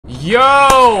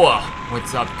Yo!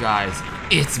 What's up, guys?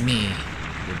 It's me,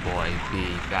 your boy B,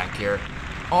 back here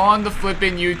on the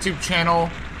flippin' YouTube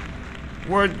channel.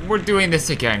 We're doing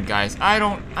this again, guys. I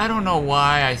don't know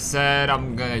why I said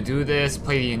I'm gonna do this,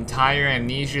 play the entire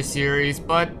Amnesia series,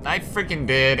 but I freaking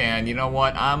did, and you know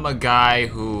what? I'm a guy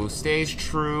who stays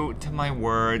true to my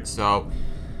word, so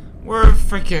we're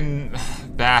freaking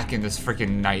back in this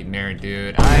freaking nightmare,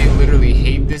 dude. I literally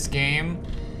hate this game.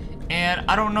 And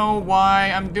I don't know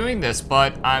why I'm doing this,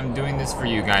 but I'm doing this for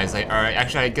you guys. Alright,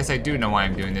 actually, I guess I do know why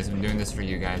I'm doing this. I'm doing this for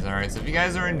you guys, alright? So if you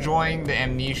guys are enjoying the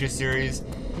Amnesia series,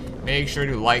 make sure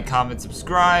to like, comment,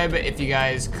 subscribe. If you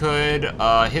guys could,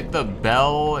 hit the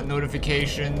bell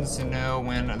notifications to know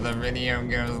when the video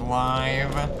goes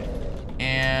live.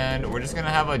 And we're just gonna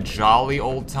have a jolly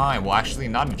old time. Well, actually,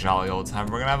 not a jolly old time.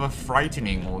 We're gonna have a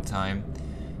frightening old time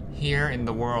here in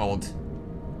the world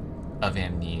of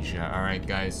Amnesia. Alright,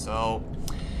 guys, so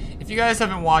if you guys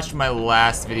haven't watched my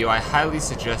last video, I highly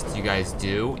suggest you guys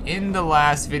do. In the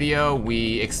last video,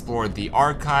 we explored the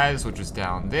archives, which was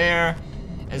down there,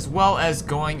 as well as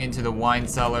going into the wine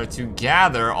cellar to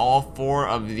gather all 4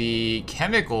 of the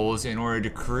chemicals in order to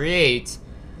create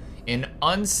an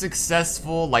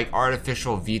unsuccessful, like,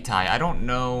 artificial vitae. I don't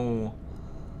know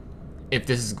if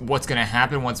this is what's gonna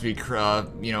happen once we,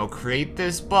 you know, create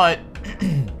this, but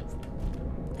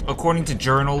according to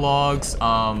journal logs,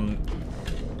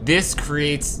 this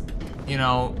creates, you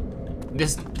know,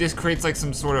 this creates like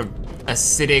some sort of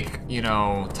acidic, you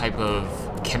know, type of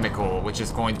chemical, which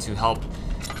is going to help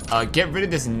get rid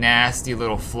of this nasty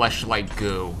little flesh-like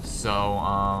goo.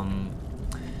 So,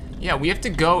 yeah, we have to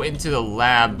go into the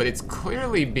lab, but it's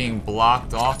clearly being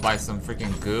blocked off by some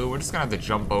freaking goo. We're just gonna have to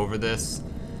jump over this.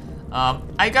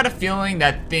 I got a feeling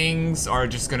that things are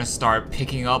just gonna start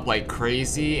picking up like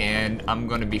crazy, and I'm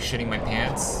gonna be shitting my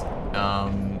pants,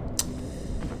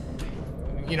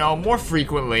 you know, more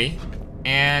frequently,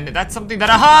 and that's something that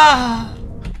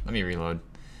let me reload.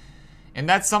 And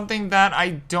that's something that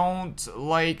I don't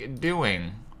like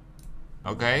doing,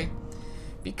 okay?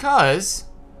 Because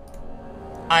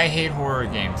I hate horror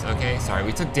games, okay? Sorry,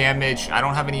 we took damage. I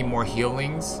don't have any more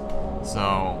healings,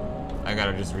 so I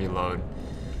gotta just reload.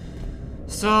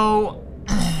 So,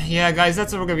 yeah, guys,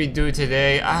 that's what we're gonna be doing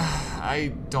today.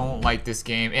 I don't like this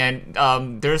game,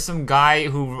 and there's some guy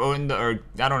who wrote in the, or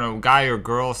I don't know, guy or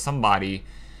girl, somebody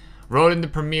wrote in the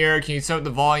premiere. Can you turn up the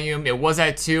volume? It was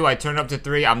at 2. I turned it up to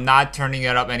 3. I'm not turning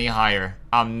it up any higher.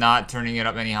 I'm not turning it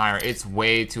up any higher. It's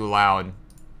way too loud.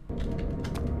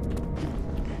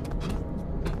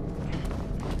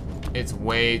 It's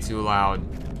way too loud.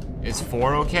 Is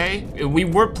 4 okay? We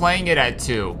were playing it at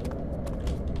 2.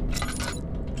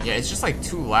 Yeah, it's just like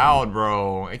too loud,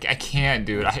 bro. I can't,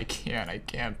 dude. I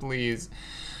can't, please.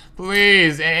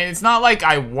 Please. And it's not like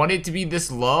I want it to be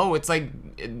this low. It's like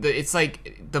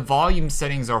the volume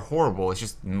settings are horrible. It's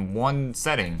just one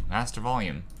setting, master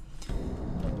volume.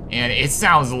 And it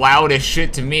sounds loud as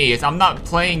shit to me. I'm not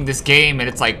playing this game and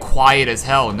it's like quiet as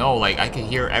hell. No, like I can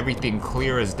hear everything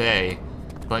clear as day.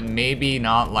 But maybe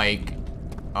not like,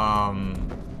 for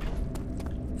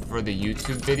the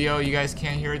YouTube video, you guys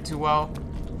can't hear it too well.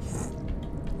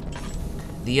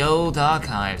 The old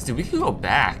archives. Dude, we could go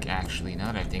back, actually, now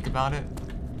that I think about it.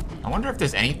 I wonder if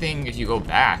there's anything if you go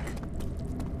back.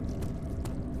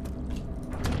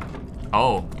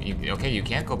 Oh, okay, you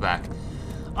can't go back.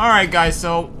 Alright, guys,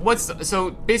 so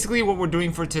basically what we're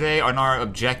doing for today on our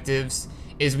objectives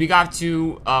is we got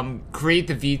to create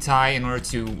the vitae in order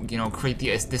to, you know, create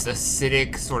this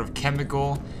acidic sort of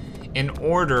chemical in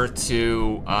order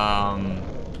to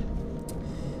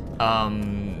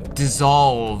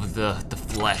dissolve the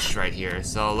flesh right here.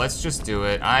 So let's just do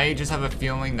it. I just have a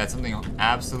feeling that something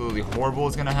absolutely horrible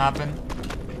is gonna happen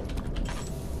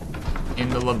in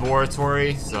the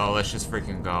laboratory, so let's just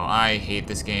freaking go. I hate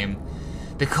this game.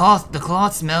 The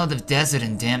cloth smelled of desert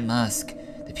and damp musk.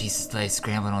 The pieces lay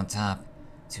scrambled on top.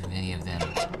 Too many of them,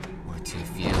 or too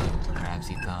few, perhaps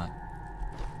he thought.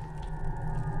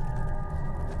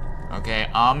 Okay,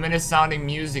 ominous sounding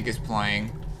music is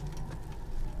playing.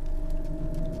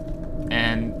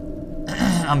 And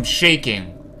I'm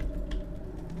shaking.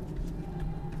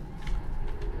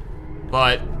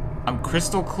 But I'm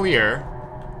crystal clear.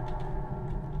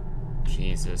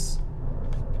 Jesus.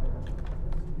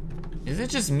 Is it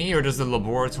just me or does the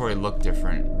laboratory look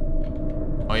different?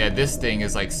 Oh yeah, this thing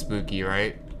is like spooky,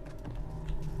 right?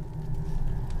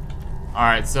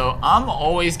 Alright, so I'm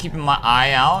always keeping my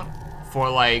eye out for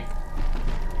like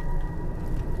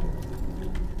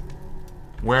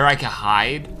where I can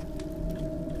hide.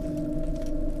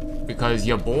 Because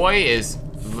your boy is...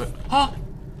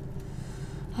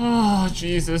 Oh,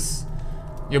 Jesus.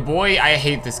 Your boy, I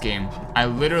hate this game. I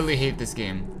literally hate this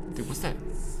game. Dude, what's that?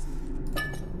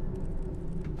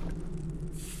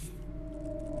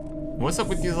 What's up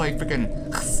with these like freaking?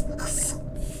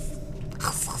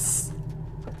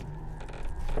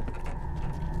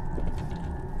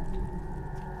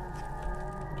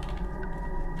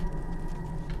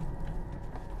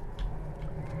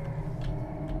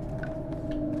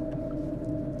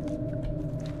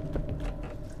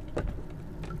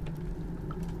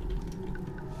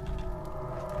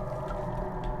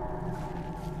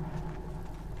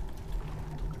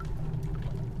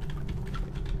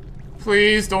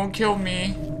 Please don't kill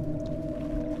me.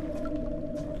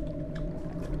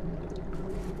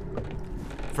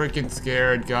 Freaking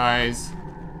scared, guys.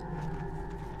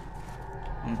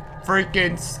 I'm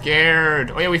freaking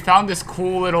scared. Oh yeah, we found this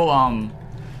cool little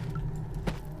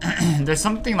there's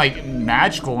something like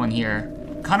magical in here.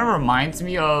 Kind of reminds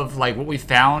me of like what we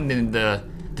found in the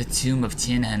tomb of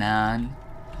Tin Hanan.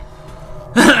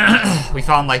 We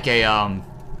found like a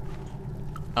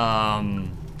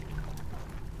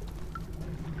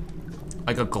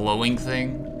like a glowing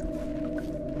thing.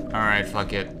 Alright,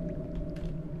 fuck it.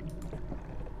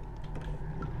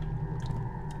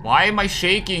 Why am I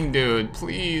shaking, dude?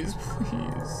 Please,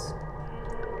 please.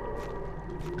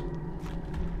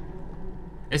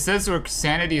 It says our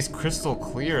sanity is crystal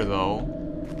clear, though.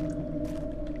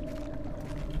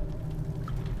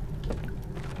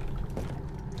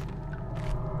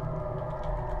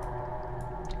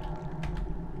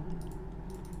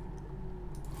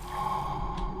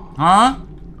 Huh?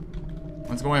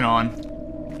 What's going on?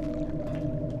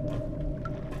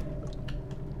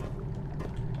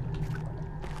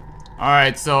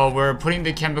 Alright, so we're putting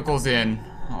the chemicals in.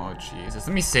 Oh, Jesus.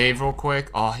 Let me save real quick.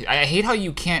 Oh, I hate how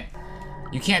you can't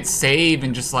save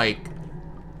and just, like,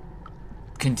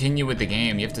 continue with the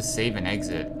game. You have to save and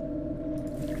exit.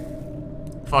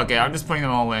 Fuck it, I'm just putting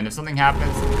them all in. If something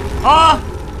happens... Ah!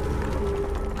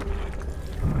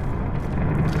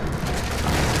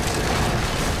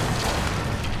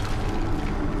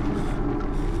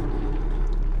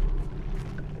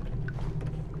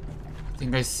 I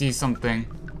think I see something.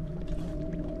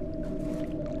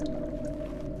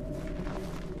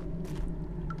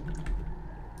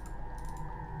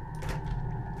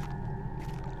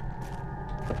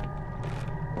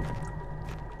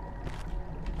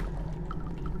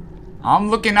 I'm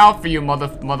looking out for you,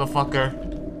 motherfucker.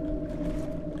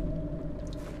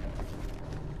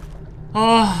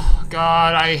 Oh,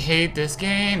 God, I hate this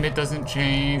game. It doesn't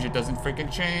change. It doesn't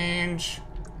freaking change.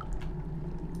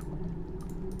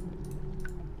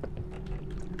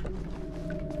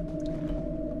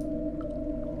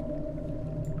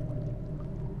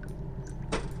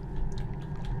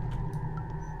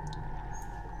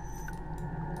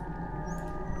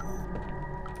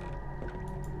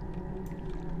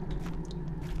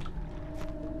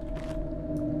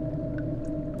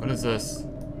 What is this?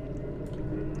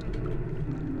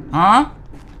 Huh?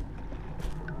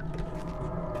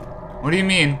 What do you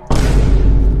mean?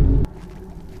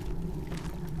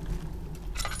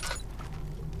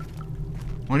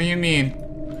 What do you mean?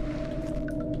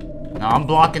 No, I'm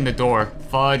blocking the door.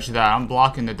 Fudge that. I'm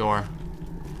blocking the door.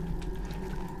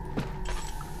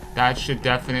 That should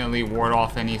definitely ward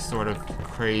off any sort of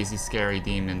crazy, scary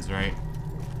demons, right?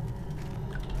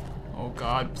 Oh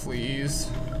God, please.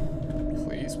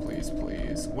 Please, please,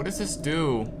 please. What does this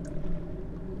do?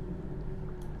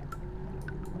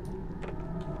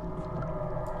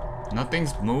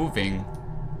 Nothing's moving.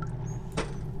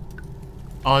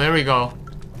 Oh, there we go.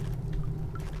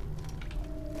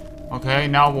 Okay,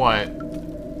 now what?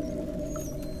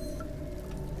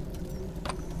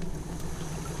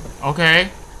 Okay.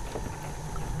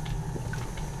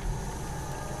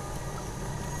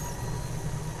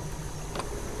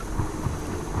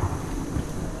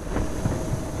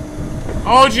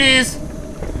 Oh, jeez.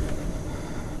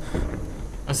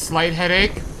 A slight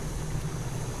headache.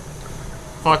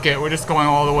 Fuck it, we're just going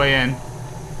all the way in.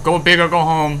 Go big or go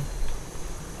home.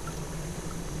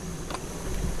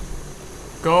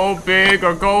 Go big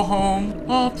or go home.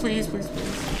 Oh, please, please,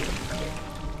 please.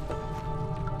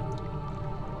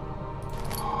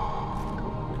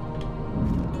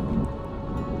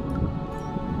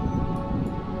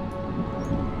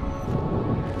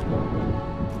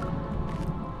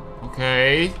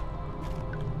 Okay.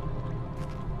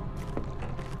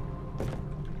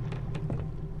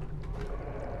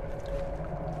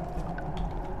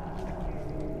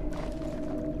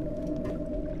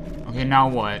 Okay, now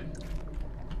what?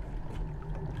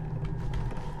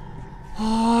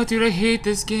 Oh, dude, I hate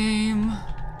this game.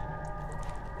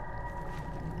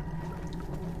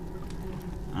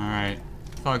 Alright.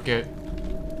 Fuck it.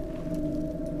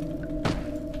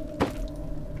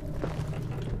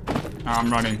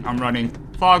 I'm running. I'm running.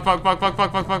 Fuck, fuck, fuck, fuck,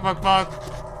 fuck, fuck, fuck, fuck,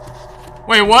 fuck.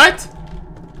 Wait, what?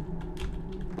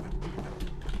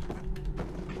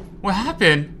 What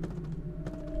happened?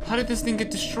 How did this thing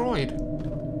get destroyed?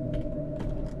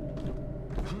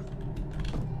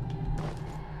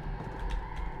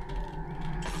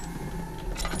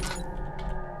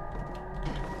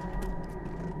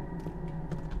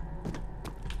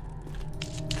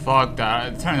 Fuck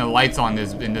that. Turn the lights on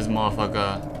in this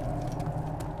motherfucker.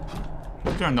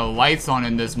 Turn the lights on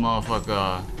in this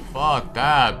motherfucker. Fuck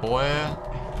that, boy.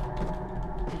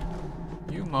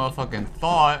 You motherfucking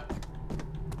thought.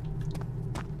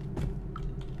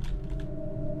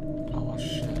 Oh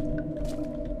shit.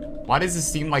 Why does it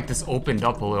seem like this opened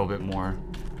up a little bit more?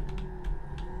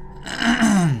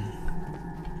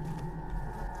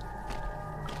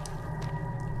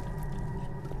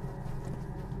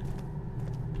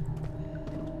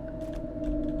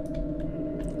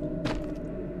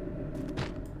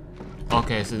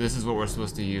 Okay, so this is what we're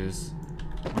supposed to use.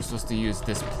 We're supposed to use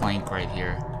this plank right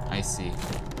here. I see.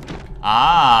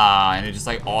 Ah, and it just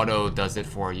like auto does it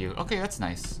for you. Okay, that's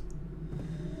nice.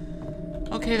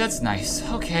 Okay, that's nice.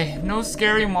 Okay, no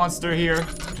scary monster here.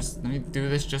 Just let me do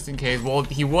this just in case. Well,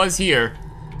 he was here.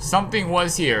 Something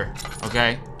was here.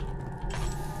 Okay.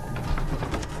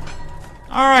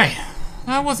 Alright.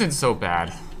 That wasn't so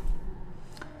bad.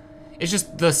 It's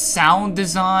just the sound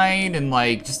design and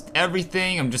like just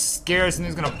everything. I'm just scared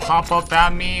something's gonna pop up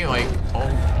at me. Like, oh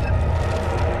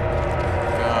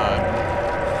god.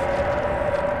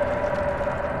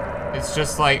 It's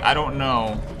just like, I don't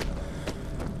know.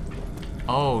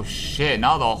 Oh shit,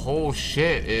 now the whole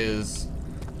shit is,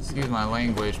 excuse my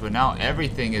language, but now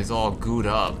everything is all gooed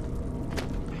up.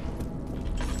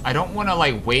 I don't wanna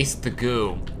like waste the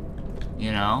goo,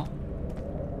 you know?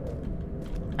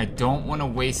 I don't want to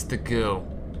waste the goo.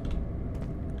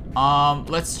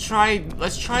 Let's try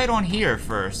it on here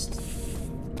first.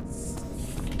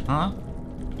 Huh?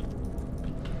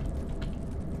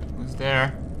 Who's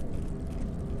there?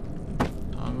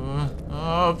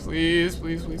 Oh, please,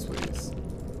 please, please, please.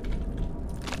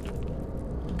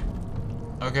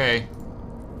 Okay.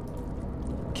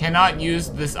 Cannot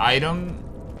use this item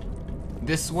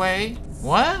this way?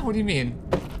 What? What do you mean?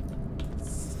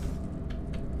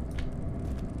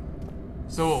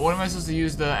 So what am I supposed to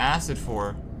use the acid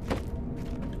for?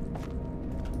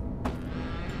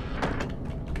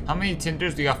 How many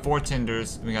tinders? We got 4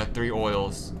 tinders. We got 3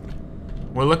 oils.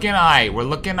 We're looking aight. We're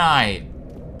looking aight.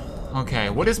 Okay,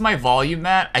 what is my volume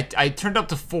at? I turned up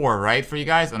to 4, right, for you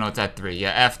guys? Oh no, it's at 3.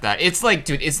 Yeah, F that. It's like,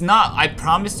 dude, it's not, I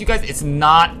promise you guys, it's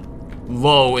not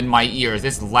low in my ears.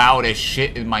 It's loud as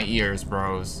shit in my ears,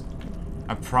 bros.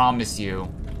 I promise you.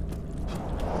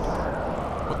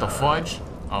 What the fudge?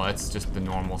 Oh, that's just the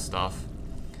normal stuff.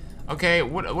 Okay,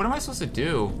 what am I supposed to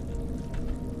do?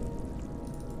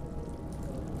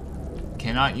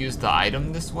 Cannot use the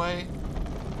item this way?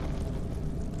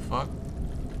 Fuck.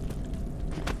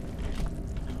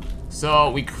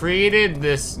 So, we created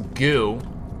this goo.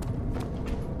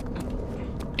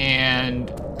 And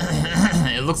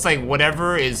it looks like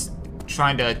whatever is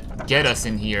trying to get us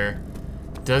in here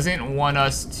doesn't want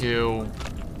us to...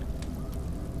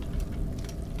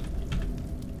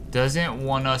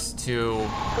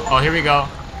 Oh, here we go.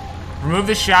 Remove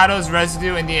the shadows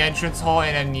residue in the entrance hall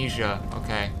in Amnesia.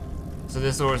 Okay. So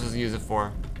this is what we're supposed to use it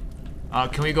for.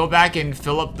 Can we go back and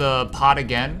fill up the pot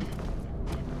again?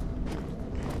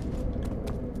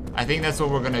 I think that's what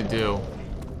we're gonna do.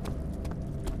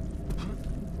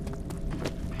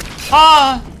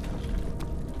 Ah!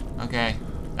 Okay.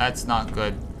 That's not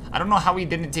good. I don't know how we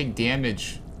didn't take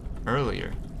damage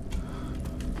earlier.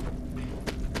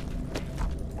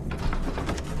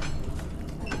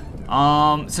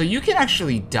 So you can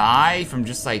actually die from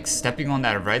just like stepping on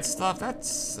that red stuff.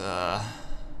 That's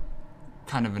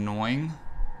kind of annoying.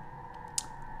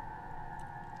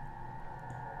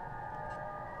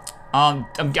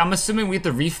 I'm assuming we have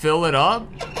to refill it up.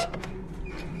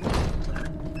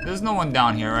 There's no one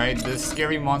down here, right? This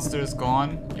scary monster is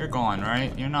gone. You're gone,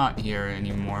 right? You're not here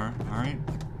anymore, alright?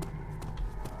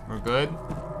 We're good.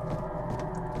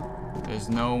 There's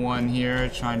no one here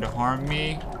trying to harm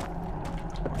me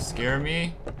or scare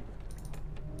me.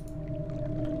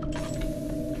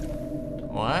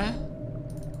 What?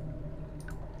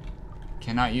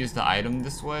 Cannot use the item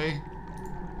this way?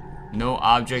 No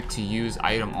object to use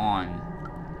item on.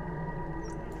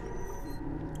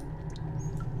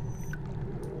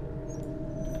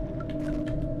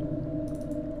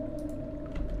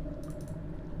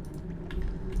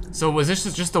 So was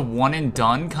this just a one and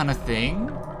done kind of thing?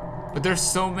 But there's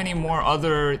so many more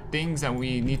other things that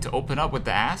we need to open up with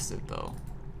the acid though.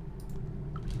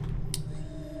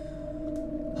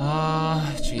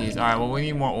 Jeez. Alright, well, we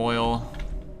need more oil.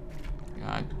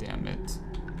 God damn it.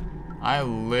 I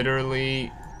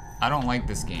don't like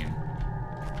this game.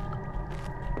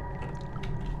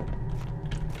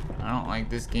 I don't like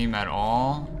this game at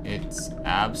all. It's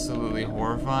absolutely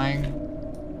horrifying.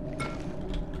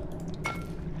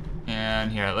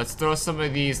 And here, let's throw some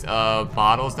of these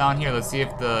bottles down here. Let's see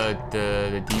if the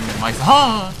demon likes.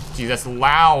 Ah! Geez, that's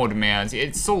loud, man. See,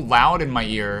 it's so loud in my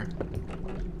ear.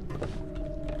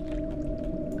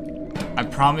 I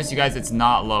promise you guys it's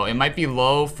not low. It might be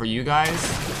low for you guys,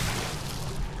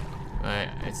 but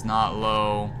it's not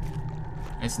low.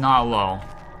 It's not low.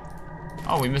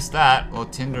 Oh, we missed that. A little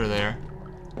tinder there.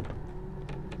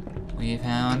 We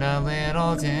found a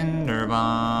little tinder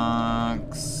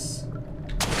box.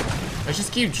 Let's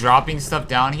just keep dropping stuff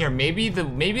down here. Maybe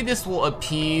this will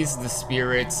appease the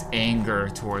spirit's anger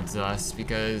towards us,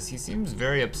 because he seems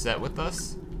very upset with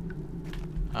us.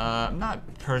 I'm not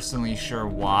personally sure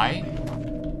why,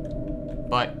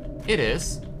 but it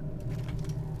is.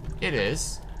 It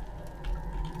is.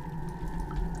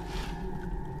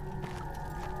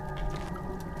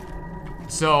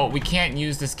 So we can't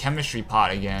use this chemistry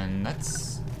pot again.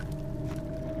 That's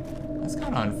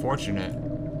kind of unfortunate.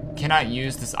 Cannot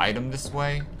use this item this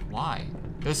way? Why?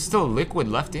 There's still liquid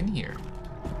left in here.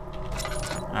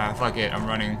 Alright, fuck it, I'm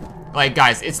running. Like,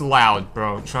 guys, it's loud,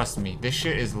 bro. Trust me, this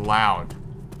shit is loud.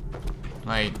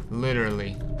 Like,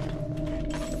 literally.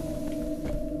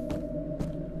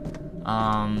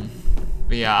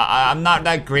 But yeah, I'm not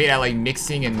that great at like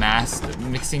mixing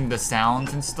the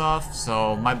sounds and stuff,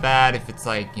 so my bad if it's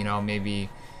like, you know, maybe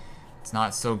it's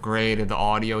not so great at the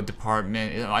audio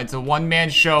department. It's a one-man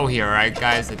show here, alright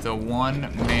guys? It's a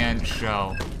one-man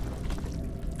show.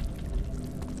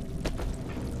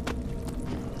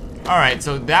 Alright,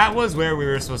 so that was where we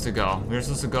were supposed to go. We were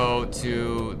supposed to go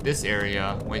to this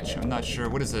area, which I'm not sure.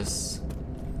 What is this?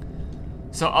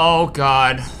 So, oh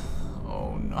god.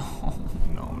 Oh no.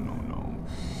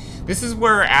 This is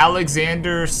where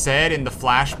Alexander said in the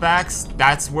flashbacks,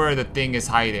 that's where the thing is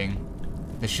hiding.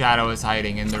 The shadow is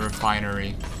hiding in the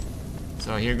refinery.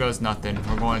 So here goes nothing.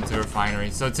 We're going to the refinery.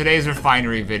 So today's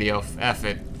refinery video, F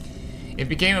it. It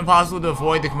became impossible to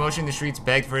avoid the commotion in the streets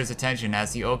begged for his attention.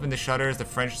 As he opened the shutters, the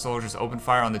French soldiers opened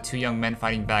fire on the two young men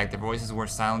fighting back. Their voices were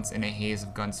silenced in a haze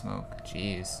of gun smoke.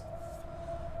 Jeez.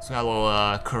 So we got a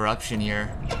little corruption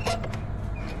here.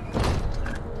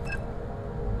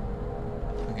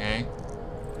 Okay.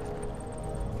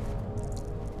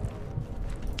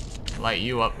 Light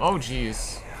you up. Oh,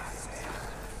 jeez.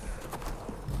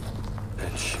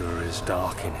 It sure is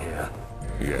dark in here.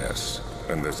 Yes,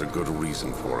 and there's a good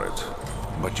reason for it.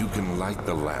 But you can light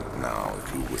the lamp now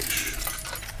if you wish.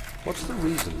 What's the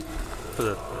reason? For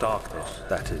the darkness,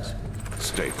 that is.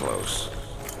 Stay close.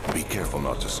 Be careful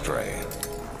not to stray.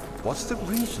 What's the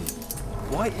reason?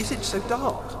 Why is it so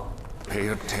dark? Pay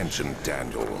attention,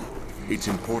 Daniel. It's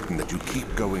important that you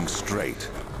keep going straight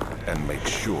and make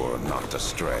sure not to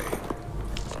stray.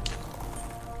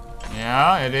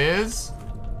 Yeah, it is.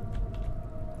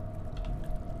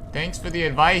 Thanks for the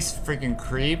advice, freaking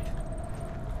creep.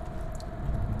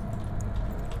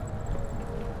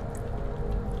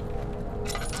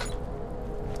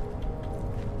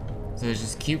 So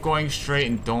just keep going straight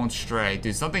and don't stray.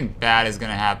 Dude, something bad is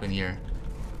gonna happen here.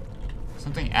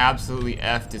 Something absolutely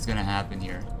effed is gonna happen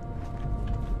here.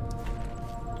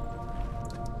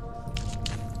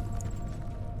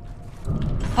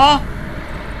 Huh?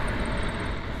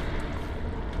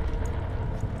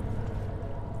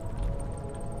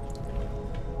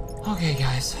 Okay,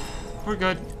 guys. We're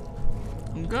good.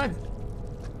 I'm good.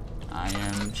 I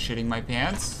am shitting my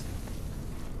pants.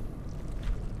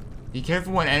 Be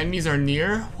careful when enemies are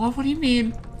near. What do you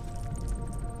mean?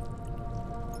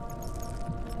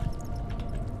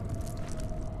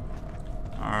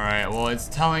 Alright, well, it's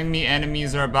telling me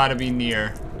enemies are about to be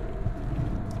near.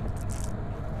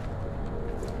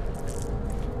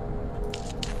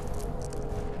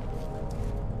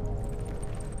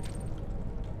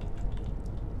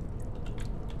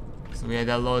 So we had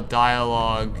that little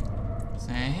dialogue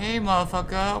saying, hey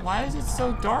motherfucker, why is it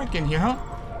so dark in here, huh?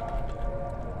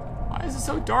 Why is it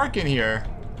so dark in here?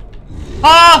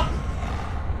 Ah!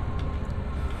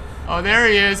 Oh, there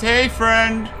he is. Hey,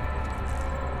 friend.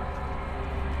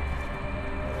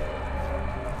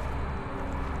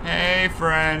 Hey,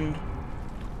 friend.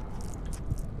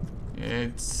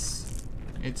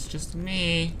 It's just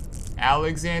me,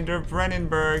 Alexander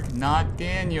Brennenberg, not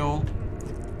Daniel.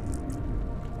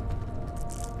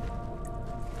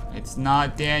 It's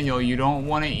not Daniel. You don't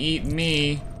want to eat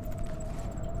me.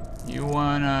 You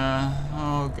wanna...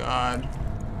 Oh, God.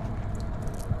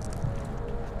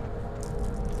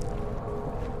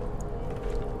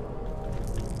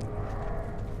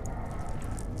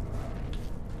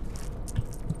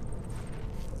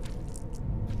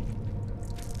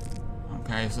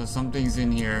 Okay, so something's in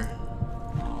here.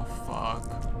 Oh, fuck.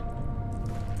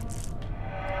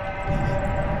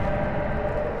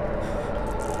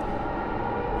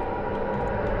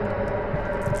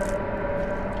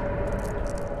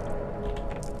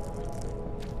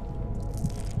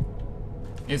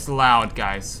 It's loud,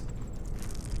 guys.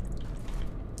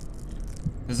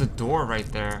 There's a door right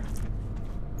there.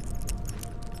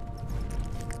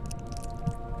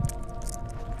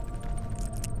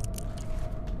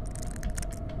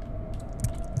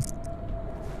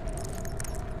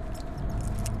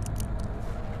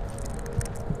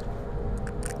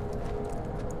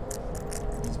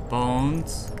 There's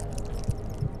bones.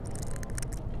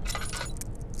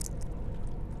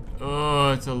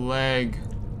 Oh, it's a leg.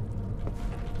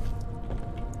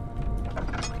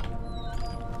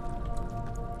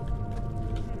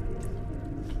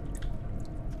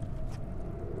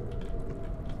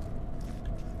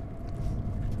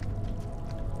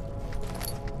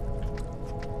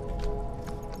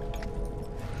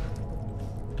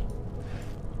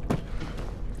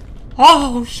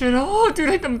 Oh shit, oh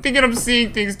dude, I'm thinking I'm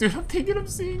seeing things, dude. I'm thinking I'm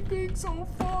seeing things. Oh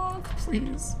fuck,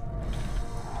 please.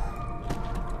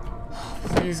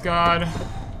 Please, God.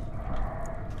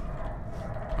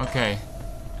 Okay.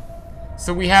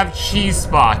 So we have cheese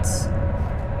spots.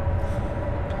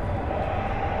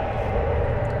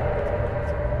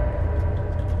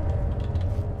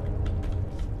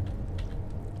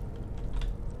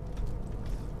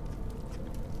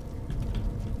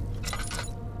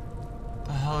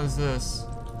 The hell is this?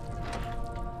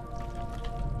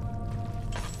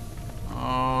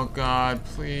 Oh God,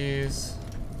 please.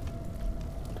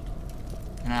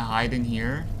 Can I hide in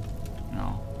here?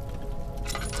 No.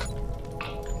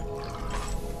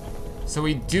 So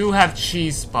we do have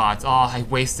cheese spots. Oh, I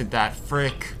wasted that.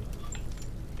 Frick.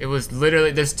 It was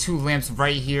literally, there's 2 lamps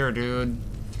right here, dude.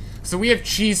 So we have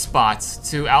cheese spots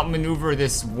to outmaneuver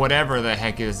this whatever the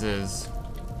heck is. Let's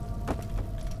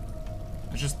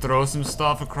just throw some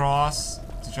stuff across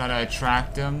to try to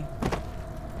attract him.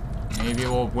 Maybe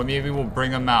we'll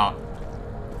bring him out.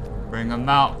 Bring him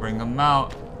out, bring him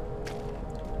out.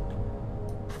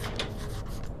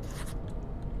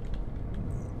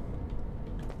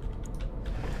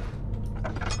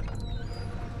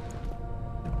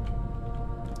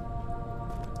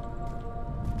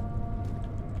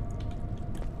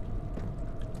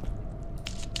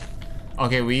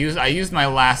 Okay, I used my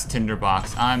last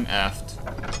tinderbox. I'm effed.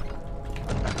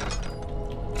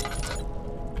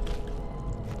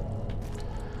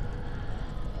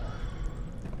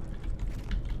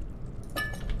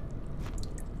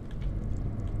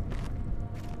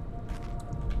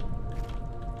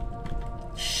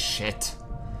 Shit.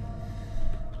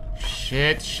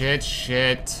 Shit, shit,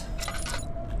 shit.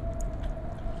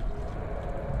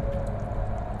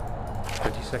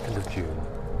 22nd of June,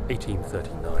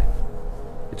 1839.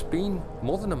 It's been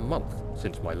more than a month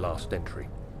since my last entry.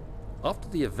 After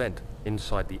the event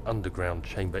inside the underground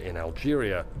chamber in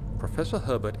Algeria, Professor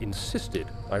Herbert insisted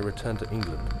I return to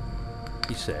England.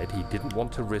 He said he didn't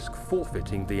want to risk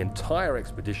forfeiting the entire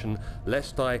expedition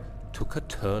lest I took a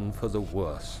turn for the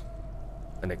worse.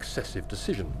 An excessive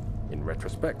decision, in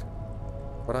retrospect.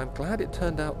 But I'm glad it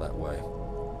turned out that way.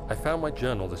 I found my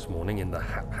journal this morning in the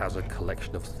haphazard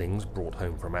collection of things brought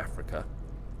home from Africa.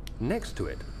 Next to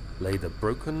it lay the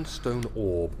broken stone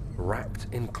orb wrapped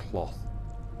in cloth.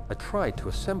 I tried to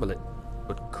assemble it,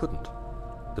 but couldn't.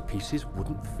 The pieces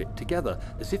wouldn't fit together,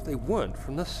 as if they weren't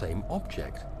from the same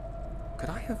object. Could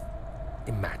I have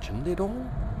imagined it all?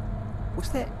 Was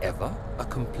there ever a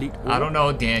complete orb? I don't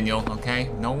know, Daniel, okay?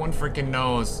 No one freaking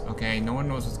knows, okay? No one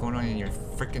knows what's going on in your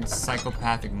freaking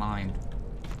psychopathic mind.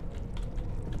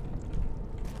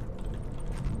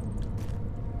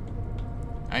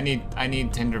 I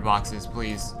need tinder boxes,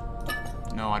 please.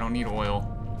 No, I don't need oil.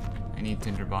 I need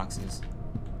tinder boxes.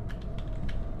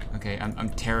 Okay, I'm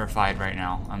terrified right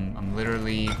now. I'm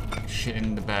literally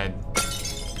shitting the bed.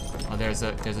 Oh, there's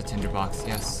a tinder box.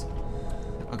 Yes.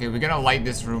 Okay, we're gonna light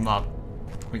this room up.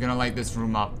 We're gonna light this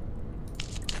room up.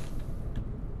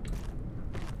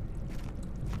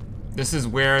 This is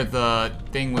where the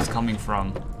thing was coming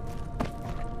from.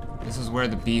 This is where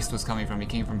the beast was coming from. He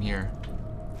came from here.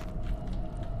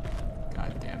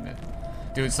 God damn it.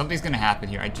 Dude, something's gonna happen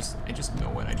here. I just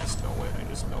know it. I just know it. I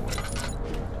just know it.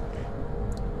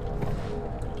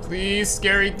 Please,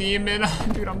 scary demon.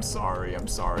 Dude, I'm sorry. I'm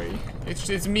sorry.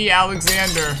 It's me,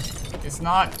 Alexander. It's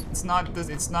not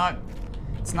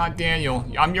Daniel.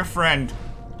 I'm your friend.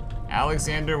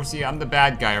 Alexander, see, I'm the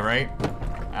bad guy, right?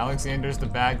 Alexander's the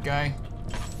bad guy.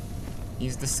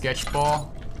 He's the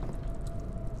sketchball.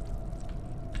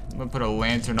 I'm gonna put a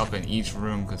lantern up in each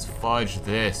room, because fudge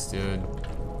this, dude.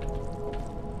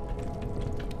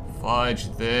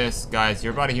 Fudge this. Guys,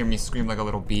 you're about to hear me scream like a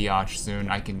little biatch soon.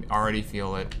 I can already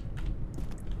feel it.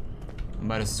 I'm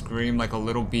about to scream like a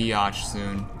little biatch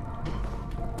soon.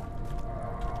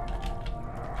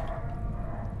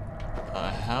 The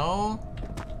hell?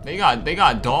 They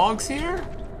got dogs here?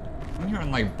 I'm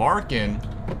hearing like barking.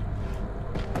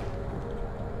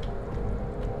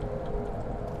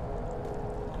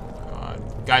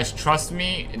 God. Guys, trust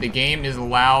me, the game is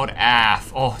loud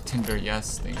AF. Oh, Tinder,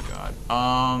 yes, thank God.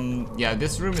 Yeah,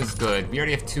 this room is good. We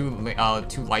already have two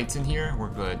lights in here. We're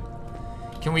good.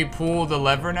 Can we pull the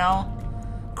lever now?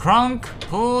 Crunk,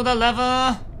 pull the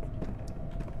lever.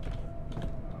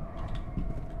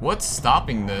 What's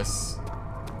stopping this?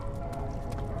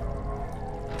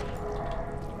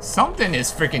 Something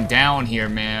is freaking down here,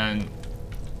 man.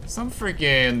 Some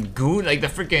freaking goon, like the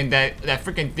freaking that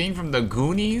freaking thing from the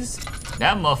Goonies.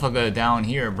 That motherfucker down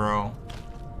here, bro.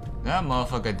 That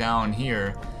motherfucker down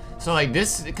here. So like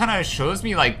this kind of shows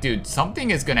me like, dude,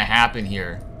 something is gonna happen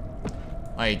here.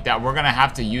 Like that we're gonna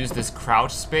have to use this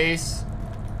crouch space.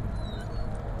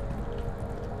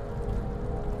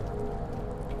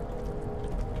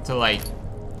 To like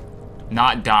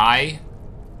not die,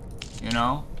 you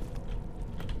know?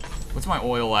 What's my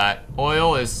oil at?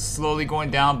 Oil is slowly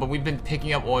going down, but we've been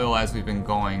picking up oil as we've been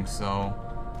going, so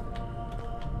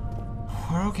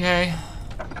we're okay.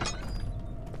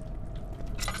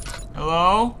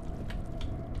 Hello?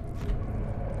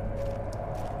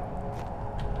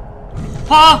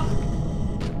 Huh?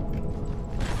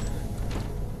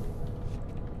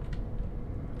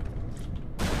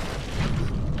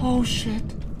 Oh shit.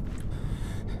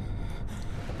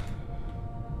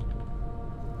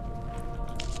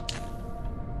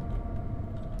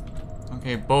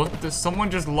 Okay,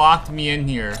 someone just locked me in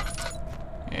here.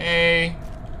 Hey.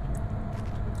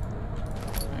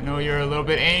 I know you're a little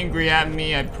bit angry at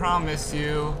me, I promise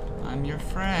you. I'm your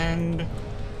friend.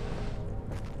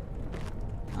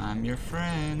 I'm your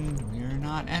friend. We're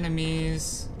not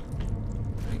enemies.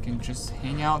 We can just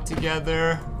hang out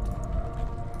together.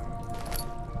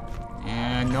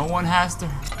 And no one has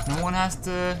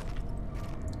to,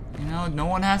 you know, no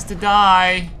one has to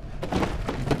die.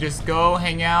 We can just go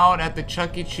hang out at the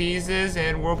Chuck E. Cheese's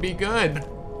and we'll be good.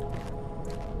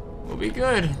 We'll be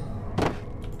good.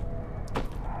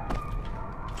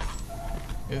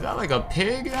 Is that like a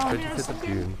pig down here or 25th of something?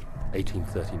 June,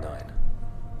 1839.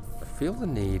 I feel the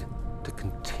need to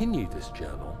continue this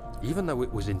journal, even though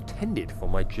it was intended for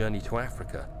my journey to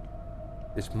Africa.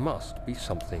 This must be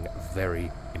something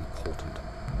very important.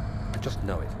 I just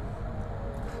know it.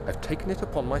 I've taken it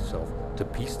upon myself to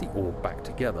piece the orb back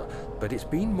together, but it's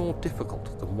been more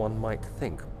difficult than one might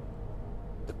think.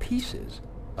 The pieces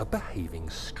are behaving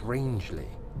strangely.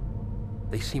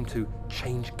 They seem to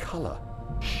change color,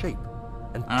 shape,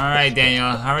 and Alright,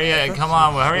 Daniel, hurry up, come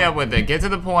on, hurry up with it. Get to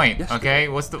the point, okay?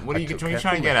 What are you trying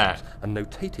to get at? And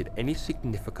notated any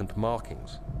significant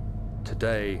markings.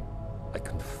 Today, I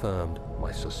confirmed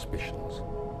my suspicions.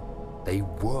 They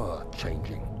were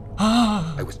changing.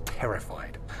 I was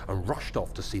terrified and rushed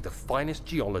off to see the finest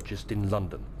geologist in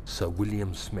London, Sir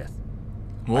William Smith.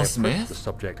 Will I approached Smith? the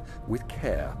subject with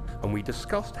care, and we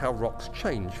discussed how rocks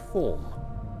change form.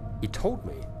 He told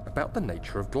me about the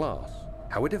nature of glass,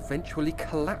 how it eventually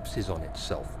collapses on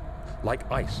itself, like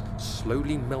ice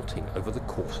slowly melting over the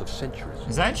course of centuries.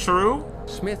 Is that true?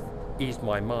 Smith eased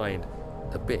my mind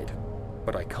a bit,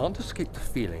 but I can't escape the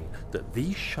feeling that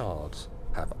these shards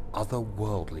have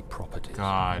otherworldly properties.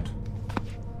 God.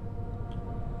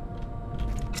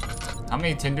 How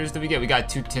many tinders did we get? We got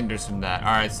 2 tinders from that.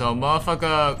 Alright, so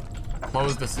motherfucker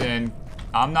closed us in.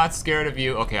 I'm not scared of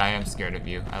you. Okay, I am scared of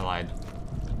you. I lied.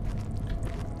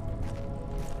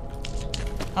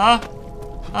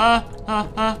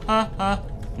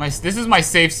 This is my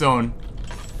safe zone.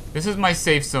 This is my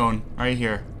safe zone right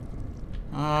here.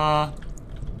 Oh,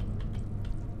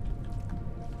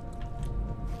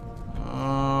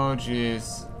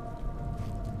 jeez.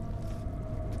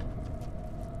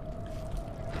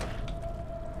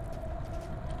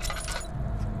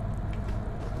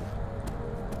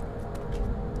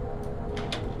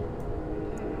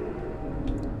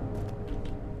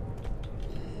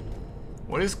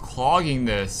 What is clogging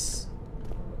this?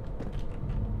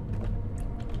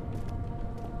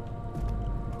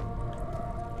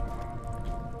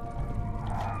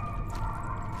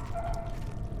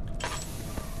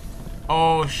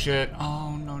 Oh shit.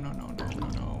 Oh no no no no no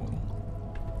no.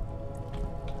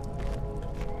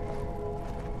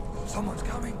 Someone's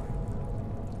coming.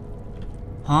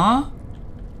 Huh?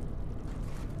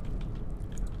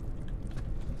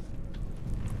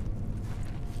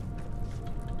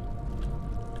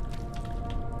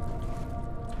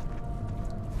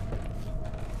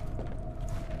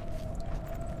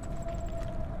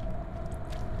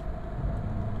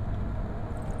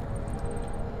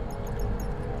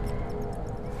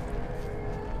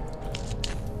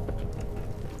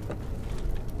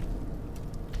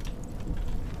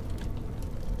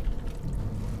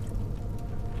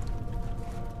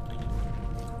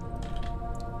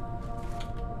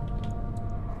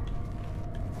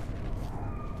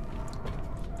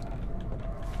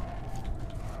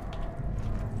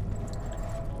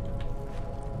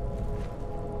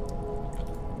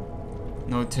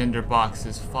 No tinder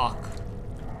boxes. Fuck.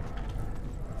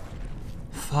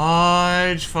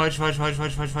 Fudge, fudge, fudge, fudge,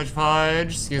 fudge, fudge, fudge,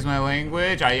 fudge. Excuse my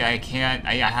language. I can't.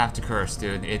 I have to curse,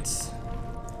 dude.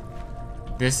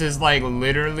 This is like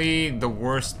literally the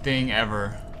worst thing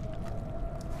ever.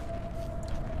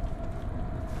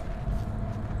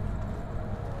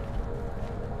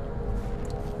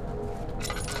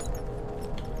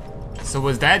 So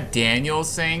was that Daniel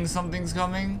saying something's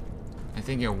coming? I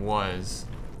think it was.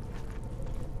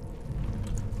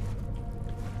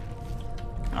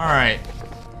 Alright.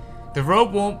 The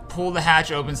rope won't pull the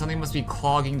hatch open. Something must be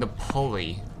clogging the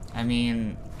pulley. I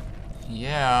mean,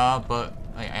 yeah, but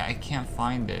I can't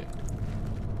find it.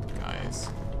 Guys.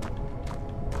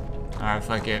 Alright,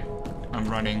 fuck it. I'm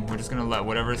running. We're just gonna let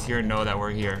whatever's here know that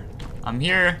we're here. I'm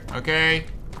here, okay?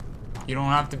 You don't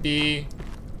have to be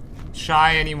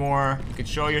shy anymore. You can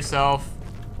show yourself.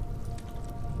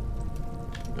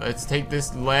 Let's take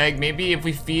this leg. Maybe if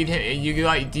we feed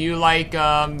him, do you like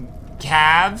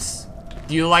calves?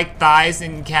 Do you like thighs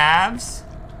and calves,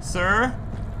 sir?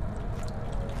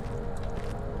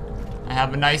 I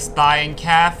have a nice thigh and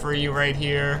calf for you right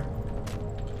here.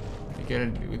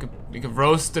 We could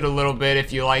roast it a little bit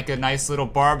if you like a nice little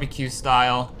barbecue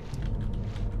style.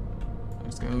 I'm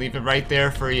just gonna leave it right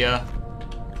there for you.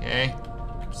 Okay.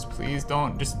 Please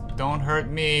don't hurt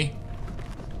me.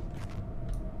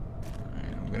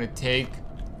 Alright, I'm gonna take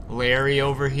Larry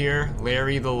over here.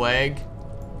 Larry the leg.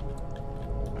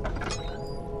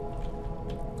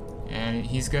 And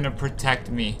he's gonna protect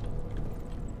me.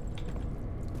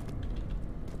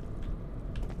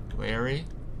 Larry?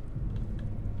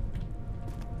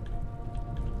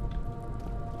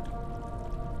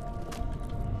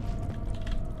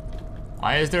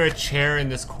 Why is there a chair in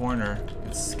this corner?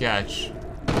 It's sketch.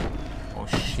 Oh,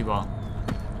 Shiba.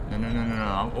 No.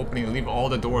 I'm opening. Leave all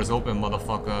the doors open,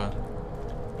 motherfucker.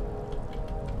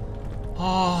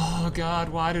 Oh, God.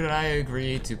 Why did I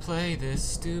agree to play this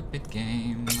stupid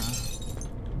game?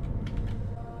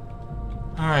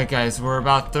 Alright, guys. We're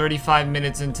about 35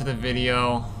 minutes into the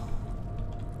video.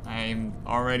 I'm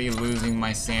already losing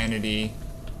my sanity.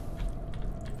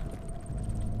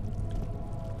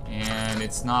 And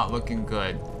it's not looking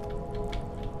good.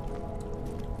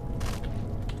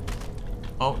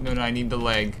 Oh, no, I need the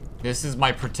leg. This is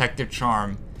my protective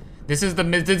charm. This is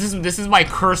my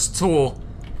cursed tool.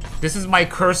 This is my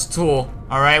cursed tool.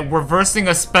 Alright, reversing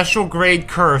a special grade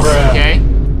curse, okay?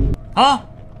 Huh?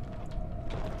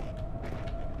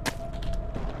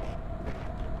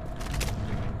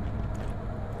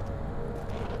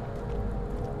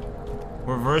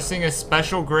 Reversing a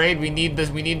special grade? We need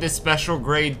the special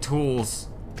grade tools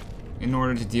in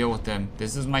order to deal with them.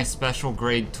 This is my special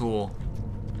grade tool.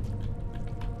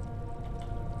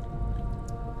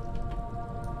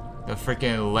 The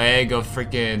freaking leg of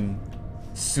freaking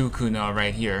Sukuna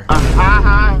right here.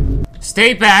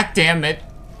 Stay back, damn it.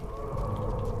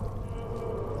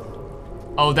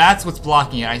 Oh, that's what's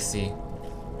blocking it, I see.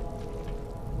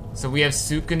 So we have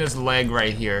Sukuna's leg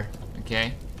right here,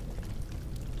 okay?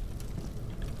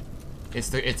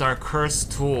 It's our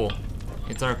cursed tool.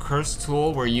 It's our cursed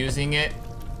tool. We're using it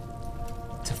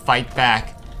to fight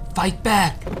back. Fight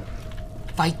back!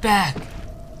 Fight back!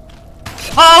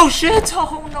 Oh shit!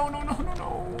 Oh no.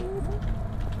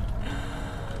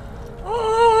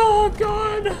 Oh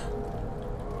god.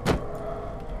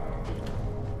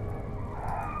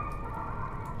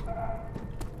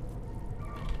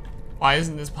 Why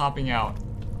isn't this popping out?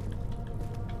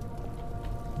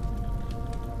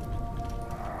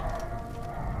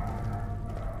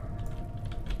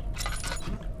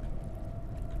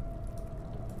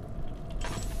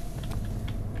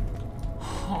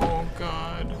 Oh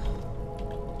god.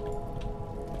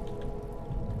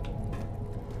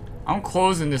 I'm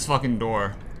closing this fucking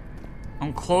door.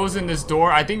 I'm closing this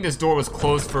door. I think this door was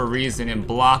closed for a reason and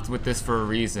blocked with this for a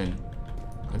reason.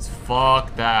 Cause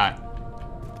fuck that.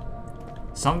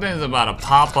 Something's about to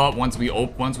pop up once we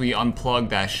unplug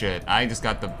that shit. I just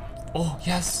got the... Oh,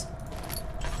 yes.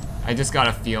 I just got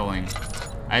a feeling.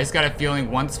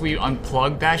 Once we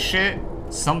unplug that shit,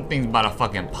 something's about to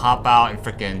fucking pop out and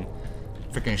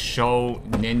freaking show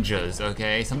ninjas,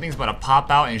 okay? Something's about to pop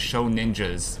out and show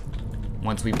ninjas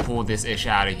once we pull this ish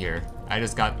out of here. I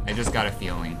just got a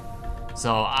feeling.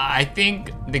 So I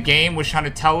think the game was trying to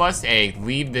tell us, hey,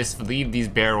 leave these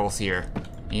barrels here.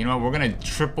 You know, we're gonna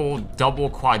triple, double,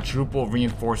 quadruple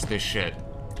reinforce this shit.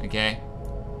 Okay?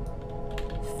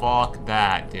 Fuck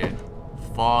that, dude.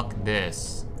 Fuck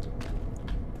this.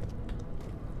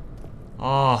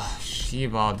 Oh,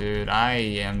 Shiba, dude.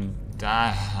 I'm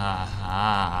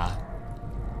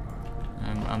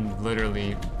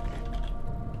literally...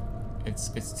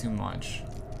 It's too much.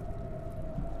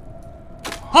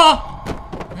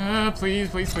 Huh! Please,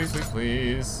 please, please, please,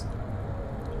 please.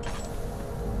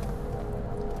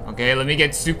 Okay, let me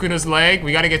get Sukuna's leg.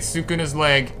 We gotta get Sukuna's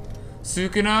leg.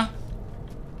 Sukuna,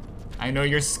 I know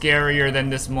you're scarier than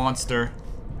this monster.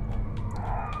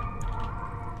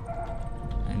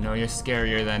 I know you're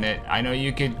scarier than it. I know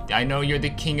you could. I know you're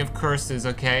the king of curses,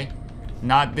 okay?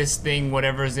 Not this thing,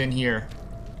 whatever's in here.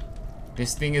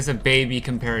 This thing is a baby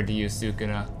compared to you,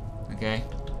 Sukuna. Okay?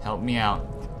 Help me out.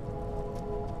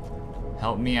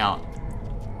 Help me out.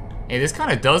 Hey, this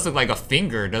kind of does look like a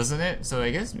finger, doesn't it? So I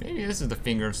guess maybe this is the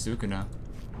finger of Sukuna.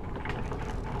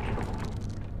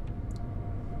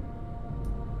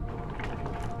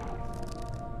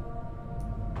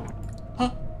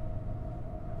 Huh.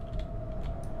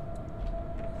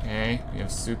 Okay, we have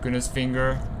Sukuna's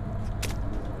finger.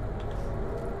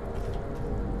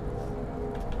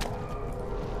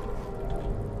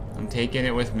 I'm taking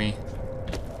it with me.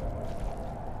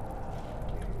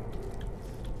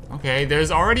 Okay, there's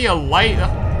already a light.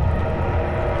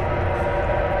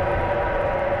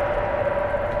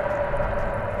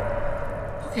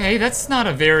 Okay, that's not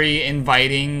a very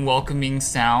inviting, welcoming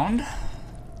sound.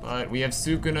 But we have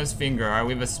Sukuna's finger. Alright,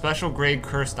 we have a special grade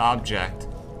cursed object.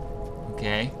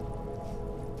 Okay.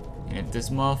 And if this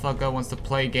motherfucker wants to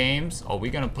play games, oh,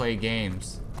 we're gonna play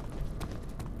games.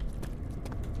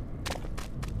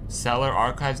 Cellar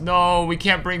archives. No, we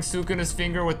can't bring Sukuna's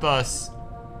finger with us.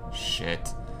 Shit.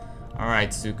 Alright,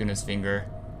 Sukuna's finger.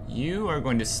 You are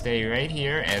going to stay right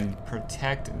here and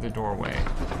protect the doorway.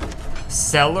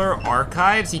 Cellar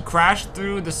archives? He crashed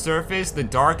through the surface. The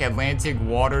dark Atlantic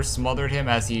water smothered him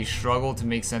as he struggled to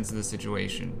make sense of the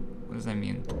situation. What does that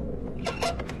mean?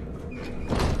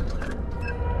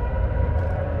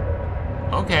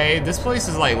 Okay, this place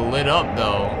is like lit up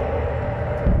though.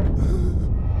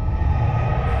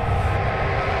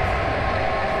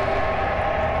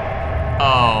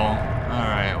 Oh,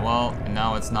 alright, well,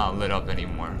 now it's not lit up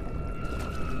anymore.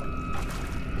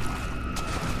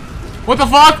 What the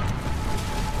fuck?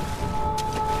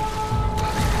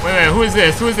 Wait, who is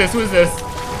this? Who is this? Who is this?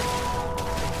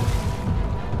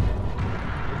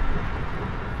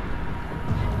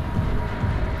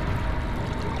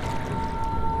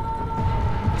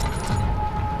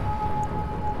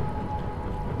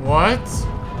 What?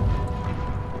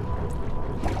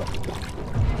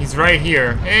 He's right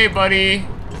here. Hey, buddy.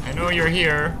 I know you're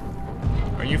here.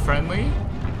 Are you friendly?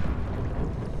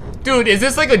 Dude, is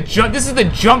this like a jump? This is the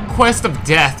jump quest of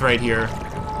death right here.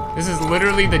 This is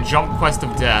literally the jump quest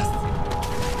of death.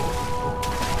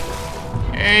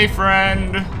 Hey,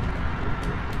 friend.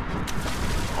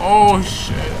 Oh,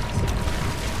 shit.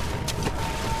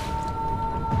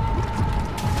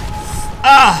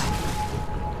 Ah!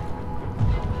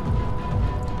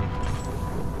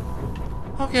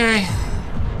 Okay.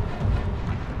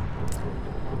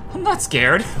 I'm not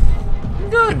scared. I'm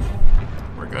good.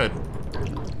 We're good.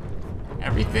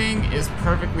 Everything is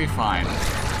perfectly fine.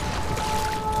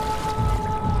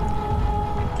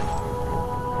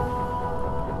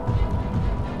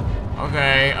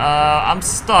 Okay, I'm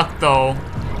stuck though.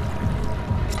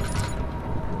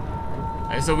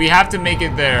 Okay, so we have to make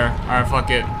it there. Alright, fuck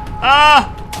it.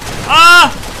 Ah!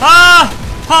 Ah! Ah!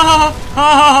 Ha ha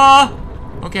ha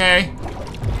ha! Okay.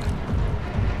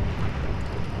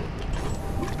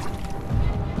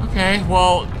 Okay,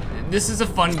 well, this is a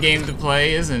fun game to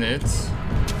play, isn't it?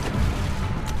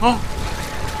 Oh!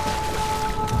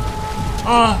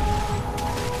 Oh!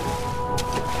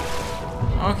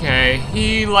 Okay,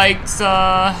 he likes,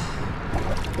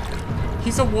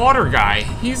 he's a water guy.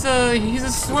 He's a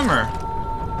swimmer.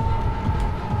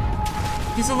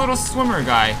 He's a little swimmer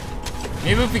guy.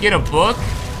 Maybe if we get a book,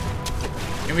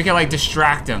 and we can, like,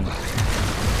 distract him.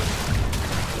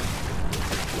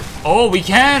 Oh, we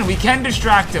can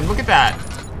distract him. Look at that.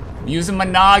 I'm using my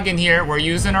noggin here. We're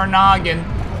using our noggin.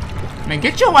 Man,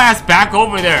 get your ass back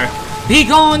over there. Be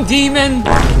gone, demon.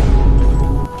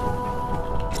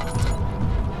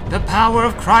 The power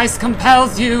of Christ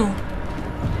compels you.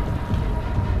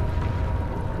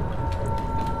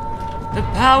 The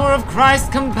power of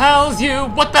Christ compels you.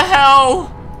 What the hell?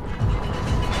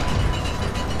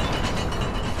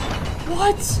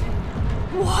 What?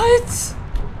 What?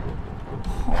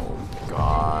 Oh,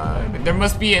 God. There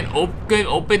must be an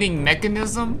opening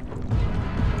mechanism?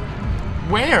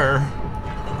 Where?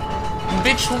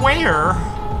 Bitch, where?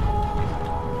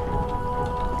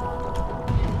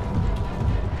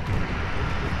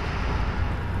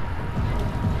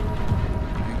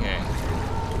 Okay.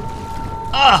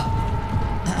 Ah!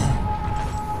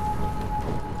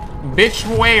 Bitch,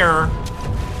 where?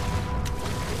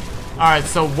 Alright,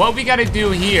 so what we gotta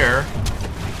do here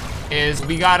is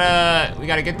we gotta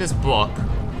get this book.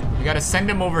 We gotta send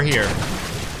him over here.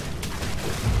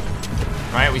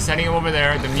 Right, we sending him over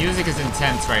there. The music is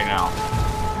intense right now.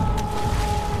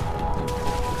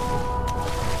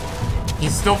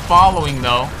 He's still following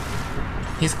though.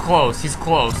 He's close, he's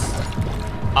close.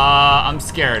 I'm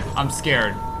scared, I'm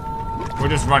scared. We're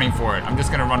just running for it. I'm just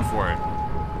gonna run for it.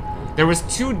 There was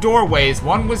 2 doorways.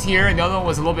 One was here and the other one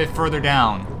was a little bit further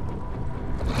down.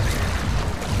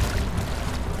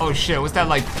 Oh shit, what's that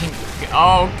like pink?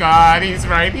 Oh god, he's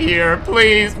right here.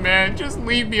 Please, man, just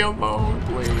leave me alone,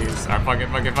 please. Alright, fuck it,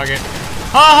 fuck it, fuck it.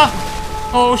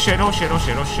 Ah! Oh shit, oh shit, oh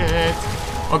shit, oh shit.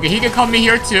 Okay, he can come in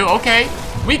here too. Okay,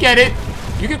 we get it.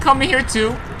 You can come in here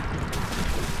too.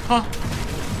 Huh.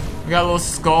 We got a little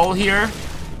skull here.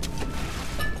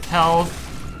 Health.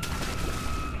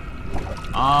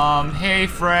 Hey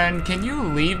friend, can you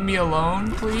leave me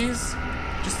alone, please?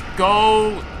 Just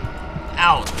go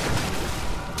out.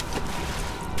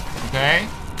 Okay?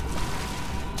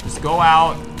 Just go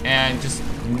out and just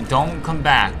don't come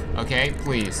back, okay?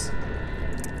 Please.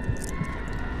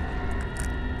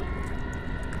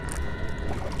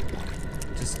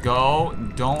 Just go,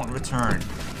 don't return,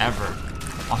 ever.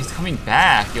 Oh, he's coming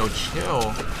back. Yo,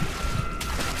 chill.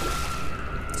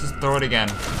 Just throw it again.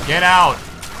 Get out.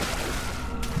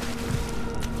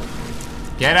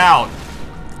 Get out.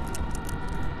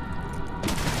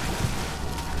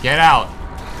 Get out.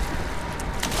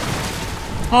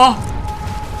 Oh.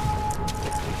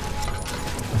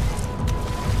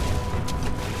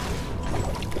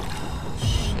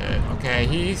 Shit. Okay,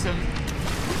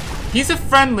 he's a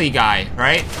friendly guy,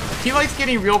 right? He likes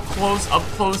getting real close, up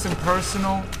close and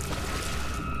personal.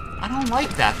 I don't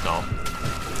like that though.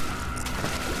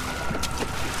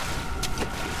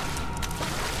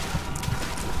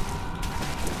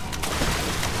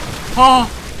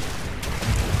 Oh.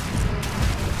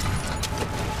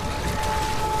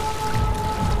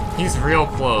 He's real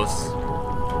close.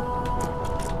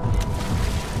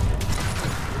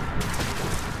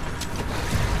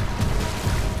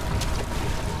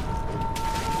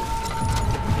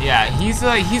 Yeah, he's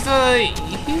a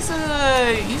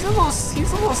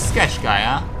little sketch guy,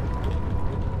 huh?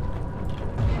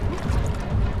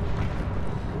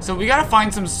 So we gotta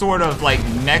find some sort of like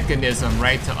mechanism,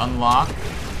 right, to unlock.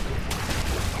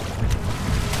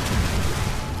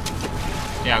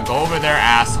 Yeah, go over there,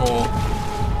 asshole.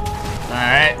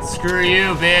 Alright, screw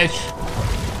you, bitch.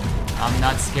 I'm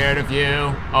not scared of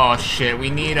you. Oh shit, we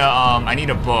need a I need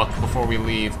a book before we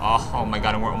leave. Oh my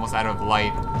god, and we're almost out of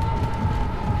light.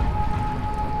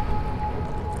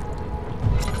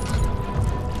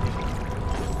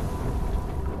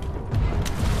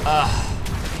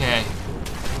 Okay.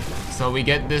 So we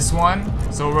get this one.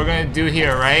 So what we're gonna do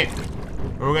here, right?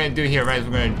 What we're gonna do here, right, is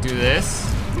we're gonna do this.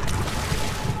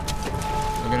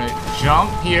 We're gonna jump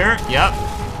here. Yep.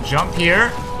 Jump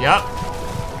here. Yep.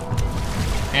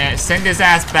 And send his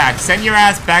ass back. Send your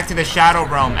ass back to the Shadow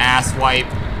Realm, ass wipe.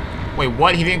 Wait,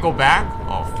 what? He didn't go back?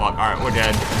 Oh, fuck. Alright, we're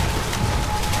dead.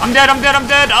 I'm dead, I'm dead, I'm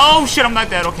dead. Oh, shit, I'm not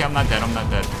dead. Okay, I'm not dead, I'm not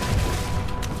dead.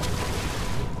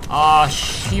 Ah,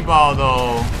 Shiba,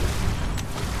 though.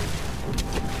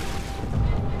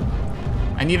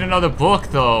 I need another book,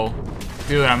 though.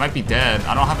 Dude, I might be dead.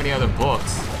 I don't have any other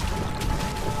books.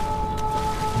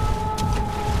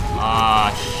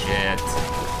 Ah, shit.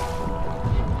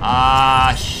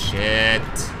 Ah, shit.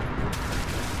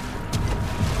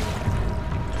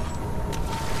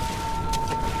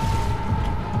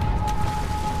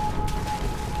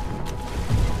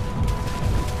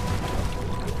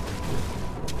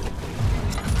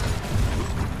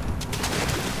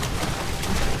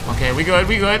 Okay, we good,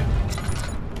 we good.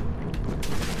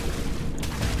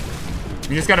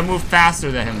 We just gotta move faster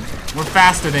than him. We're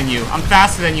faster than you. I'm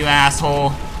faster than you,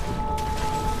 asshole.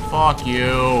 Fuck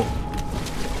you.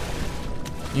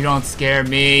 You don't scare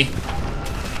me.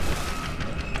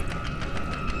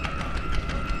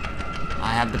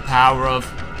 I have the power of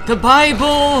the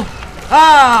Bible.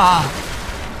 Ah!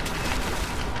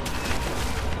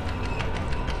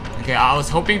 Okay, I was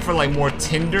hoping for like more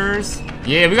tinders.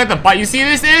 Yeah, we got the Bible. You see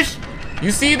this, Ish?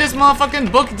 You see this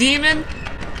motherfucking book demon?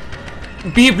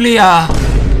 Biblia.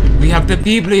 We have the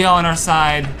Biblia on our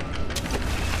side.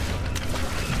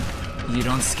 You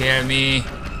don't scare me.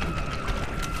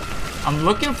 I'm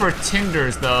looking for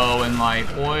tinders though, and like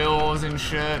oils and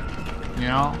shit. You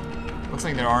know? Looks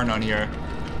like there are none here.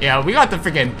 Yeah, we got the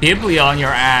freaking Biblia on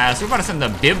your ass. We're about to send the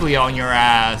Biblia on your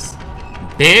ass.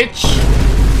 Bitch.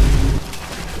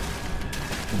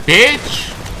 Bitch.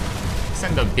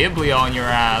 Send the Biblia on your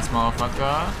ass,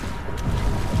 motherfucker.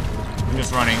 I'm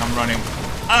just running, I'm running.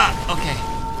 Ah, okay.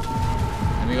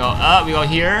 And we go up, we go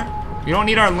here. We don't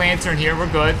need our lantern here,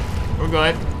 we're good. We're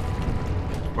good.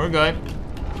 We're good.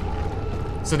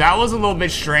 So that was a little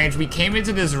bit strange. We came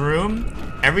into this room,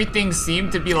 everything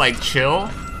seemed to be like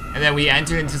chill, and then we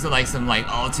entered into some like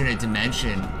alternate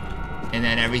dimension, and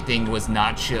then everything was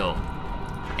not chill.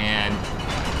 And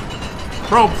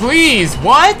bro, please,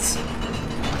 what?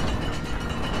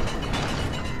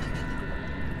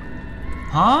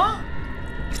 Huh?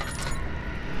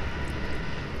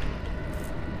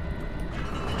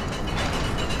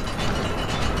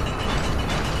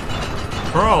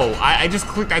 Bro, I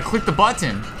clicked the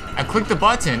button. I clicked the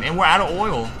button and we're out of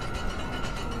oil.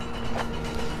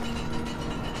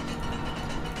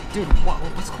 Dude,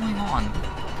 what's going on?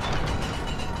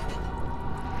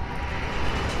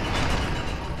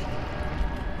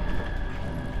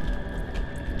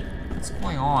 What's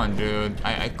going on, dude?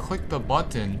 I clicked the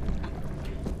button.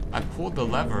 I pulled the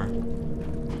lever.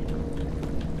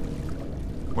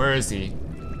 Where is he?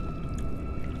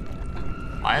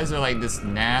 Why is there like this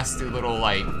nasty little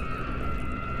like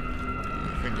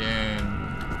freaking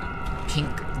pink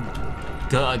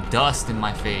dust in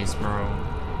my face, bro?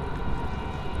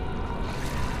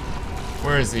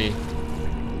 Where is he?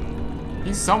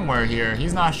 He's somewhere here.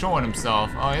 He's not showing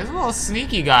himself. Oh, he's a little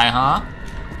sneaky guy, huh?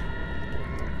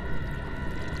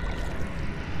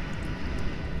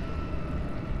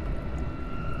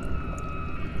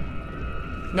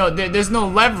 No, there's no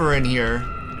lever in here.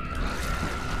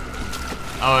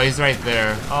 Oh, he's right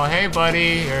there. Oh, hey,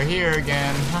 buddy. You're here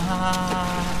again.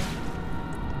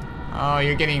 Oh,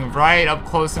 you're getting right up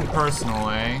close and personal,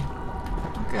 eh?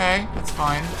 Okay, that's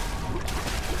fine.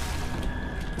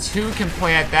 Two can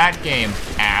play at that game,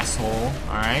 asshole.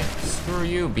 Alright, screw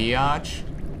you, biatch.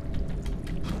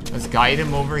 Let's guide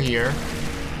him over here.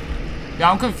 Yeah,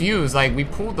 I'm confused. Like, we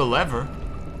pulled the lever.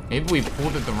 Maybe we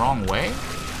pulled it the wrong way?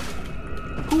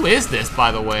 Who is this,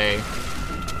 by the way?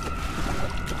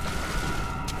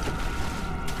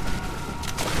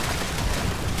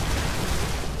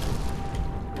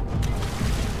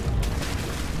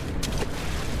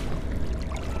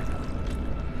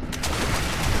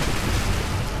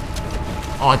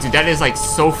 Oh, dude, that is like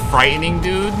so frightening,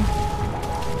 dude.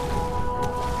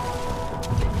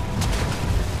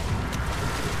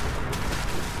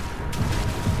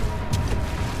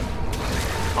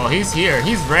 Oh, he's here.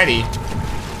 He's ready.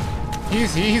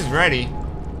 He's ready.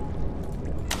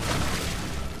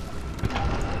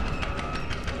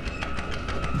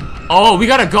 Oh, we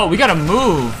gotta go. We gotta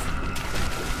move.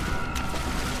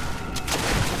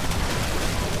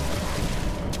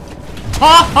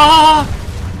 Ha ha!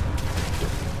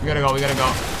 We gotta go, we gotta go.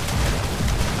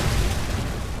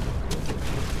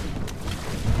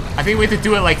 I think we have to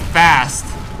do it like fast.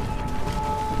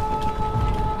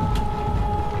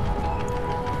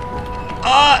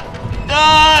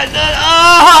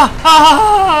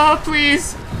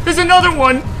 Please. There's another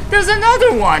one. There's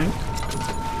another one.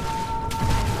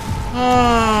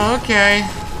 Okay.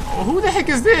 Oh, who the heck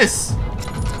is this?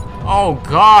 Oh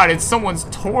God, it's someone's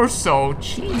torso.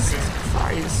 Jesus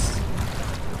Christ.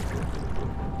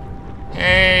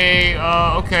 Hey,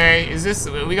 okay, is this,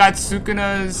 we got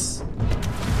Sukuna's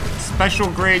special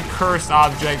grade cursed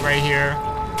object right here.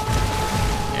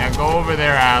 Yeah, go over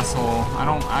there, asshole. I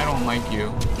don't like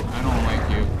you. I don't like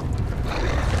you.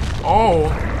 Oh.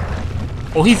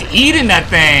 Oh, he's eating that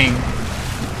thing.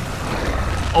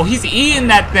 Oh, he's eating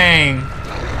that thing.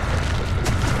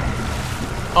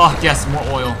 Oh, yes, more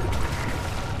oil.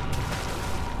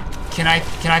 Can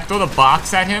I throw the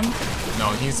box at him?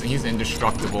 No, he's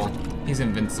indestructible. He's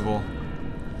invincible.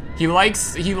 He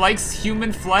likes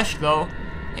human flesh though.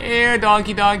 Here,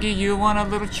 doggy, you want a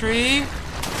little treat?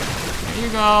 There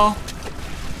you go.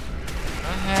 Go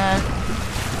ahead.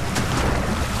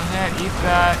 Go ahead, eat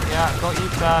that. Yeah, go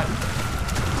eat that.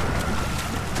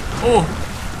 Oh.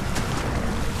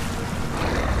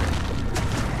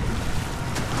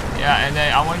 Yeah, and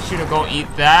then I want you to go eat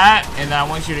that, and then I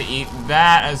want you to eat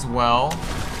that as well.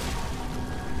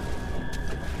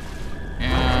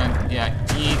 And yeah,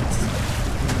 eat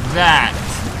that.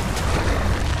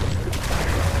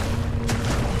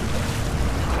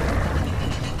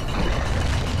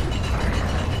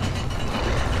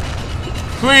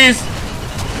 Please.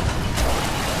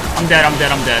 I'm dead.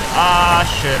 Ah,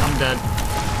 shit, I'm dead.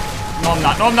 No,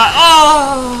 I'm not.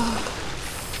 Oh!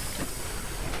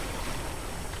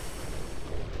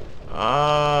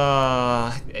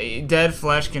 Dead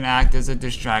flesh can act as a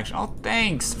distraction. Oh,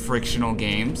 thanks, Frictional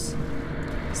Games.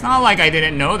 It's not like I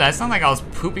didn't know that. It's not like I was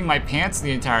pooping my pants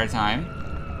the entire time.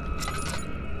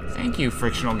 Thank you,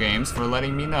 Frictional Games, for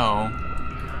letting me know.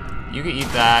 You can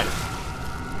eat that.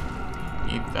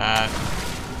 Eat that.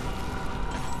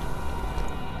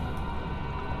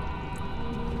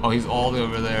 Oh, he's all the way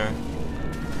over there.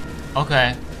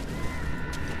 Okay.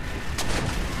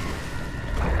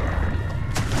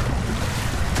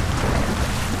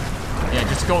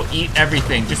 Just go eat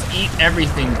everything. Just eat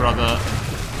everything, brother.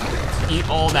 Just eat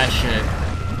all that shit.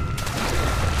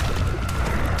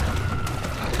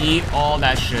 Eat all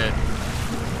that shit.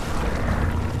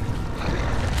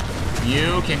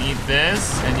 You can eat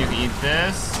this, and you can eat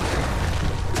this.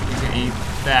 You can eat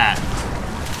that.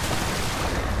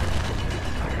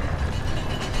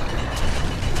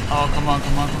 Oh, come on,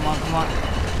 come on, come on, come on.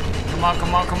 Come on,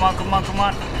 come on, come on, come on, come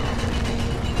on.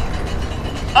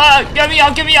 Get me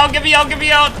out, get me out, get me out, get me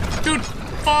out! Dude,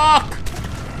 fuck!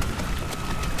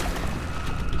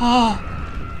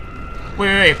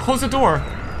 Wait, close the door.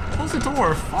 Close the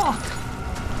door, fuck.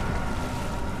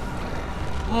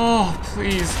 Oh,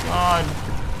 please, God.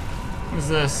 What is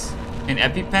this? An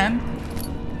EpiPen?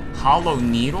 Hollow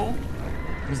needle?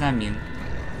 What does that mean?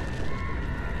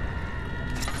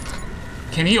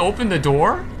 Can he open the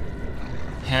door?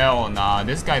 Hell nah,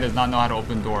 this guy does not know how to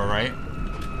open door, right?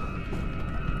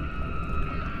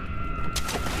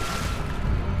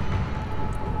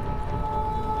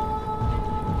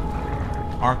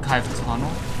 Archive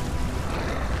tunnel?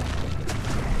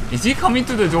 Is he coming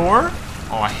through the door?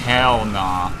 Oh, hell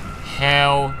nah.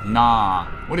 Hell nah.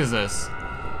 What is this?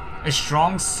 A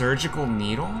strong surgical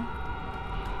needle?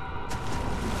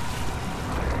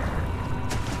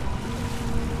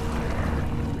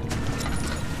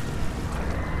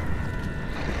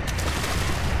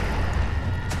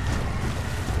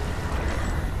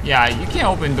 Yeah, you can't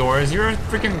open doors. You're a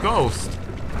freaking ghost.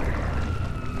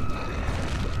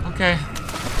 Okay.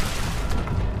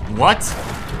 What?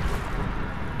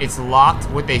 It's locked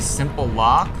with a simple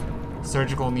lock?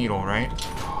 Surgical needle, right?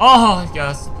 Oh,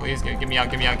 yes. Please, get me out,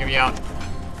 get me out, get me out.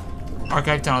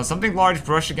 Archive tunnel. Something large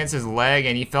brushed against his leg,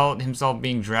 and he felt himself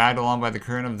being dragged along by the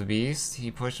current of the beast.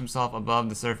 He pushed himself above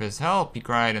the surface. Help, he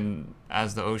cried, and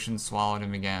as the ocean swallowed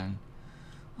him again.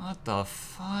 What the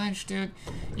fudge, dude?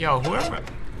 Yo, whoever...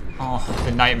 Oh,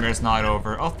 the nightmare's not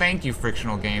over. Oh, thank you,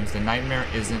 Frictional Games. The nightmare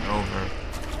isn't over.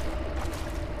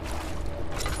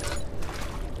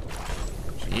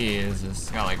 Jesus.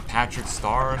 Got like Patrick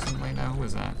Star or something like that. Who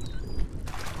is that?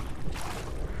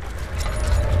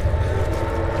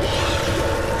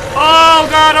 Oh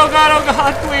god, oh god, oh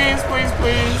god, please, please,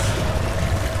 please.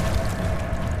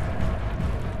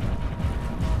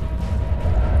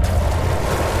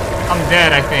 I'm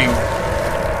dead, I think.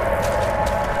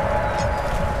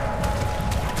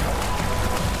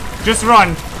 Just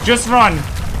run, just run.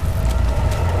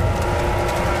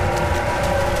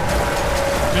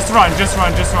 Just run, just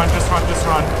run, just run, just run, just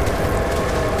run.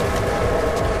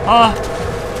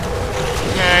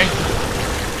 Okay.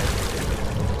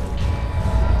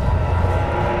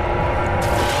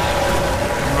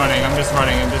 I'm running, I'm just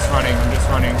running, I'm just running, I'm just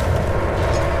running.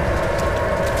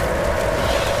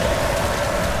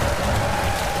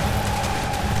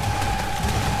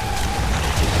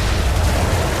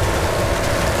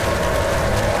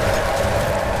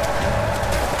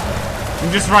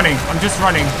 I'm just running, I'm just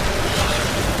running.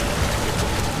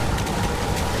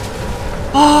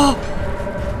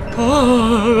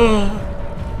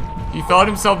 He felt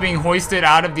himself being hoisted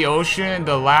out of the ocean.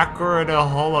 The lacquered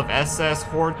hull of SS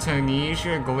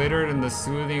Hortensia glittered in the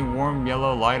soothing, warm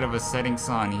yellow light of a setting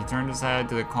sun. He turned his head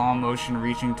to the calm ocean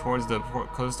reaching towards the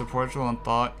coast of Portugal and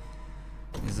thought,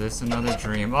 is this another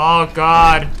dream? Oh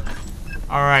god!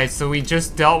 Alright, so we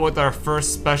just dealt with our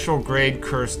first special grade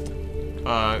curse.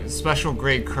 Special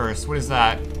grade curse. What is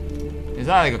that? Is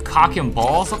that like a cock and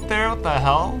balls up there? What the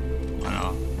hell? I don't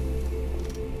know.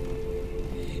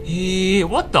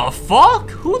 What the fuck?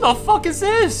 Who the fuck is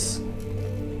this?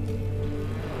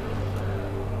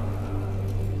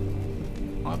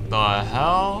 What the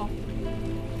hell?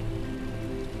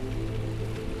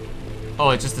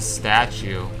 Oh, it's just a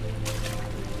statue.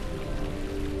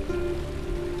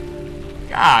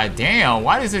 God damn,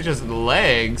 why is it just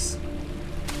legs?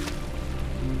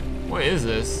 What is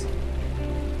this?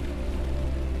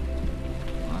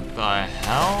 What the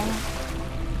hell?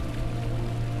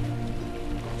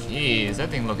 Jeez, that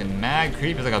thing looking mad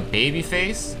creepy. It's like a baby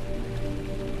face.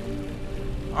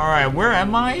 Alright, where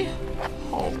am I?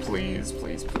 Oh, please,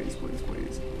 please, please, please,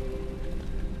 please.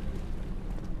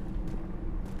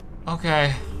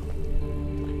 Okay.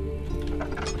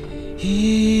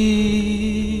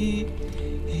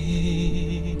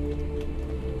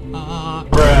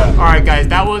 Alright guys,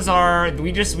 that was our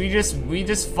we just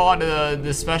fought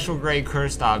the special grade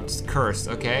curse,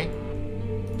 okay?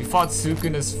 We fought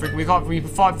Sukuna's we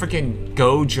fought freaking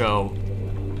Gojo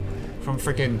from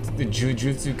freaking the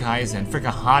Jujutsu Kaisen,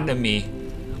 freaking Hanami.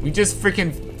 We just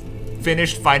freaking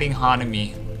finished fighting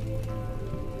Hanami.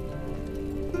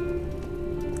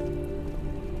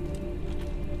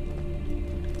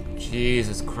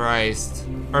 Jesus Christ.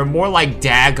 Or more like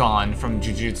Dagon from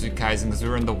Jujutsu Kaisen, because we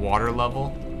were in the water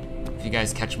level. If you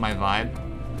guys catch my vibe.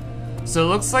 So it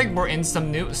looks like we're in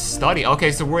some new study.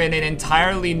 Okay, so we're in an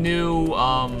entirely new,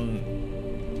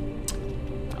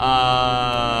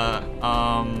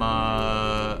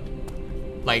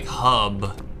 like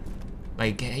hub.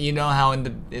 Like, you know how in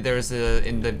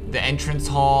the entrance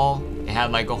hall, it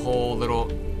had like a whole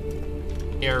little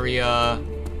area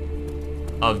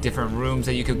of different rooms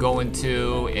that you could go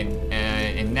into,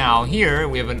 and now here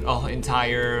we have an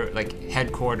entire like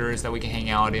headquarters that we can hang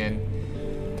out in.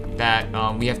 That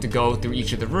we have to go through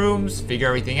each of the rooms, figure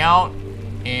everything out,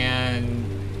 and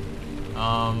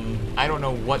I don't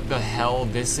know what the hell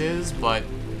this is, but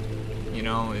you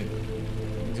know,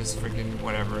 just freaking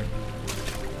whatever.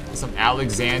 Some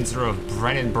Alexander of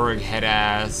Brennenburg head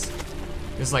ass.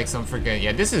 This is like some freaking,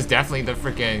 yeah, this is definitely the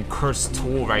freaking cursed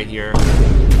tool right here.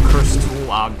 Cursed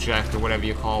tool object, or whatever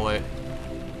you call it.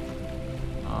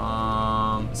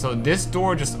 So this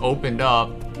door just opened up.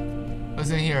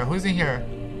 Who's in here? Who's in here?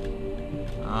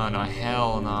 Oh no,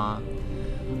 hell nah.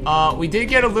 We did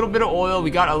get a little bit of oil.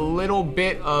 We got a little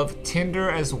bit of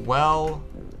tinder as well.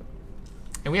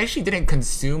 And we actually didn't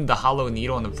consume the hollow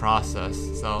needle in the process,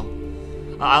 so.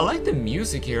 I like the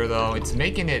music here though. It's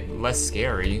making it less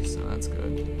scary, so that's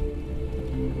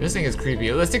good. This thing is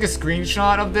creepy. Let's take a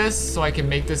screenshot of this so I can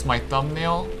make this my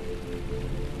thumbnail.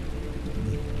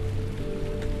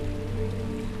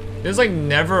 There's like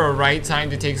never a right time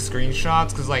to take screenshots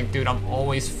because like, dude, I'm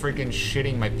always freaking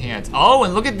shitting my pants. Oh,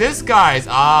 and look at this, guys.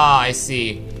 Ah, I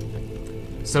see.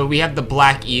 So we have the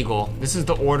Black Eagle. This is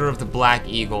the Order of the Black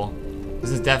Eagle.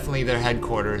 This is definitely their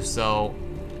headquarters, so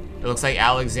it looks like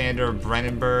Alexander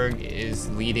Brennenburg is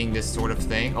leading this sort of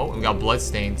thing. Oh, we got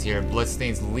bloodstains here.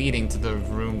 Bloodstains leading to the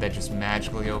room that just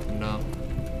magically opened up.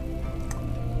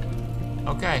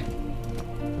 Okay.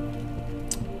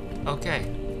 Okay.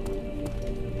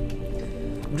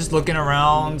 I'm just looking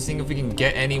around, seeing if we can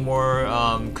get any more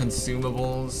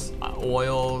consumables,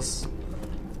 oils,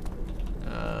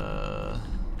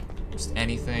 just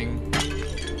anything.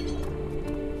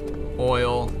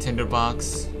 Oil,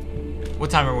 tinderbox. What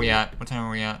time are we at? What time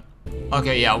are we at?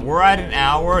 Okay, yeah, we're at an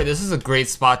hour. This is a great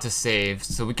spot to save,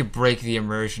 so we could break the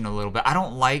immersion a little bit. I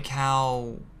don't like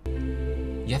how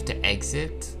you have to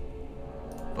exit,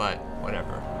 but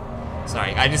whatever.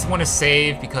 Sorry, I just want to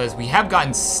save because we have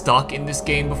gotten stuck in this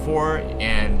game before,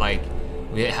 and like,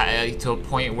 we had to a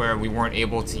point where we weren't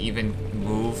able to even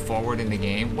move forward in the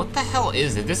game. What the hell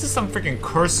is it? This is some freaking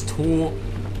cursed tool,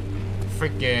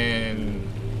 freaking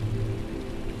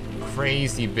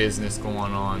crazy business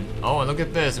going on. Oh, and look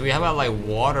at this. We have like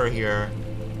water here.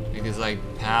 Like these like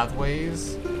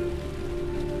pathways.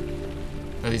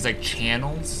 Are these like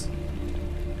channels?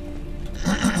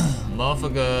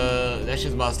 Motherfucker, that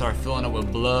shit's about to start filling up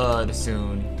with blood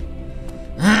soon.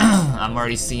 I'm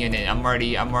already seeing it. I'm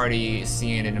already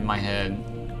seeing it in my head.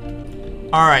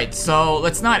 Alright, so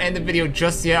let's not end the video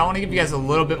just yet. I want to give you guys a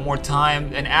little bit more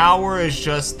time. An hour is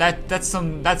just that's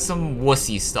some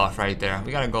wussy stuff right there.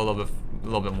 We gotta go a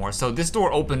little bit more. So this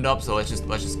door opened up, so let's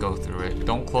just go through it.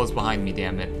 Don't close behind me,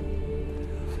 damn it.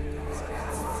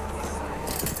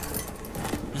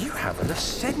 You have an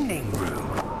ascending room.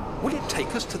 Will it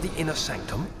take us to the inner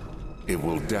sanctum? It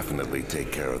will definitely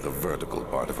take care of the vertical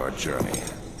part of our journey.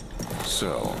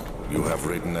 So, you have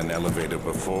ridden an elevator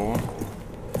before?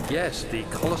 Yes, the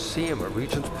Colosseum at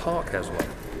Regent's Park has one.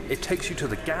 It takes you to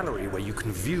the gallery where you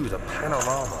can view the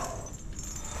panorama.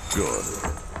 Good.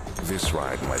 This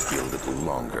ride might be a little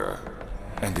longer,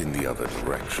 and in the other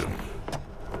direction.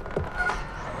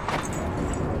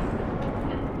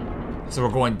 So we're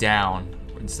going down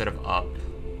instead of up.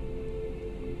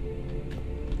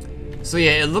 So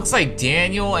yeah, it looks like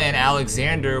Daniel and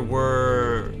Alexander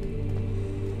were,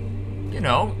 you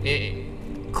know,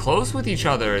 close with each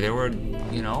other. They were,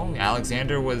 you know,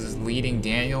 Alexander was leading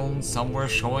Daniel somewhere,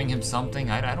 showing him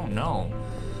something. I don't know.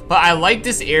 But I like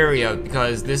this area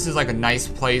because this is like a nice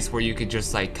place where you could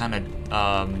just like kind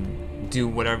of do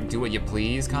what you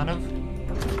please, kind of.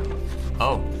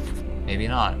 Oh, maybe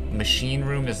not. Machine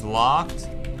room is locked.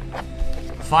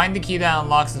 Find the key that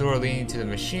unlocks the door leading to the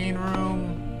machine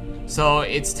room. So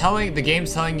it's the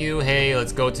game's telling you, hey,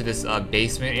 let's go to this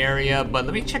basement area. But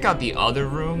let me check out the other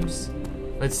rooms.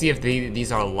 Let's see if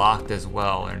these are locked as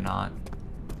well or not.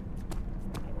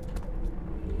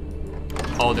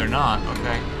 Oh, they're not,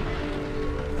 okay.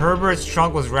 Herbert's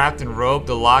trunk was wrapped in rope.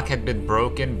 The lock had been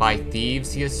broken by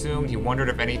thieves, he assumed. He wondered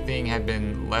if anything had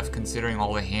been left considering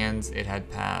all the hands it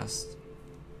had passed.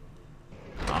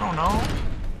 I don't know.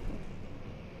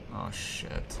 Oh,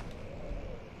 shit.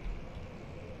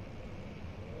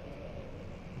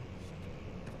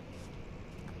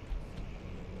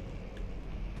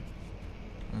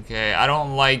 Okay, I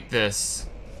don't like this.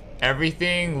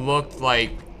 Everything looked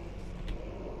like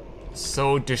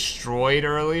so destroyed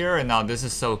earlier, and now this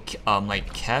is so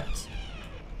like kept.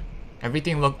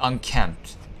 Everything looked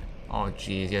unkempt. Oh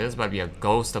jeez, yeah, there's about to be a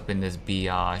ghost up in this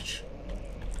biatch.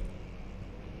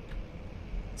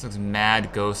 This looks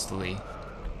mad ghostly.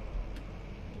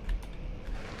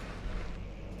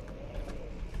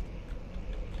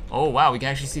 Oh wow, we can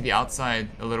actually see the outside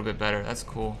a little bit better. That's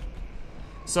cool.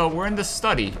 So we're in the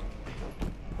study.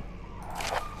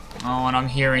 Oh, and I'm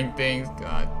hearing things.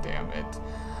 God damn it.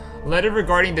 Letter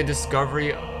regarding the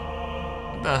discovery.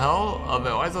 What the hell?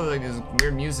 Why is there like this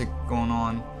weird music going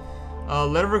on?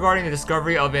 Letter regarding the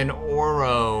discovery of an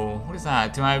oro. What is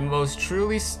that? To my most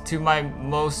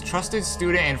trusted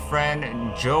student and friend,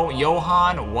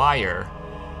 Johann Weyer.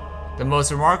 The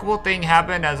most remarkable thing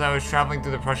happened as I was traveling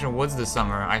through the Prussian woods this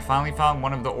summer. I finally found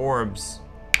one of the orbs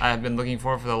I have been looking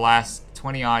for the last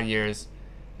 20-odd years.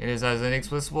 It is as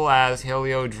inexplicable as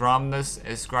Heliodromnus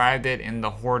described it in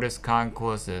the Hortus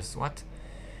Conclusus. What?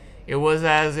 It was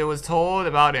as it was told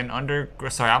about an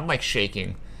I'm like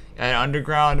shaking. An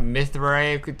underground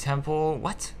Mithraic temple.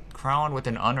 What? Crowned with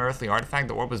an unearthly artifact.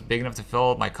 The orb was big enough to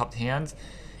fill my cupped hands,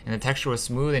 and the texture was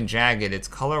smooth and jagged. Its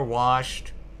color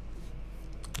washed.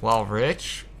 While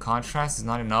rich, contrast is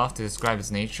not enough to describe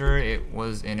its nature. It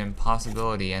was an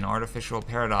impossibility, an artificial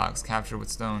paradox captured with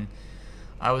stone.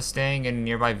 I was staying in a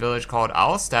nearby village called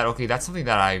Alstadt. Okay, that's something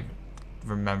that I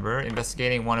remember.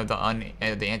 Investigating one of the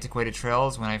antiquated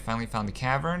trails when I finally found the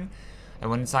cavern. I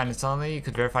went inside and suddenly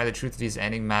could verify the truth of these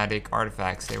enigmatic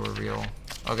artifacts. They were real.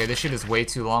 Okay, this shit is way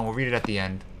too long. We'll read it at the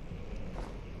end.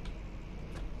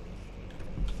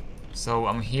 So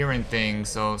I'm hearing things,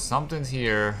 so something's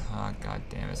here. Oh, god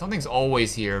damn it. Something's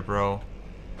always here, bro.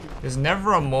 There's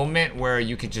never a moment where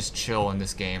you could just chill in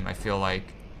this game, I feel like.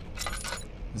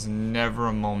 There's never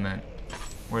a moment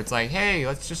where it's like, hey,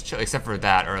 let's just chill. Except for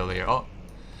that earlier. Oh.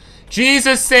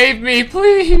 Jesus, save me,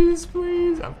 please,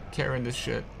 please. I'm carrying this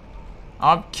shit.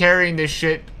 I'm carrying this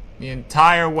shit the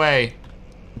entire way.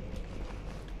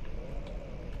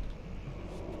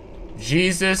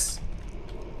 Jesus.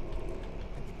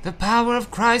 The power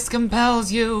of Christ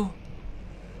compels you.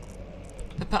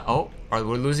 Oh,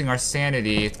 we're losing our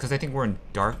sanity. It's because I think we're in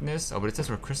darkness. Oh, but it says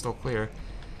we're crystal clear.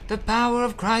 The power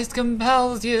of Christ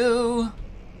compels you.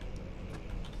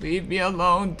 Leave me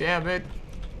alone, damn it.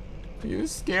 You're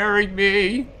scaring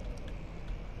me.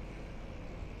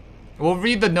 We'll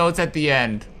read the notes at the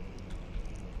end.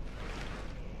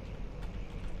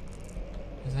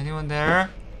 Is anyone there?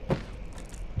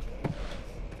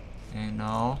 Okay,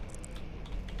 no.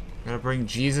 Gotta bring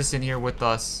Jesus in here with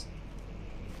us.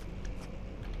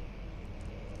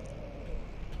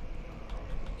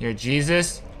 Here,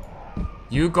 Jesus.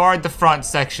 You guard the front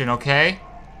section, okay?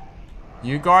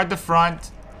 You guard the front.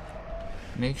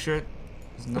 Make sure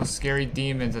there's no scary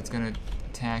demons that's gonna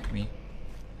attack me.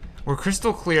 We're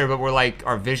crystal clear, but we're like,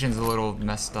 our vision's a little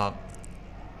messed up.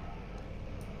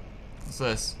 What's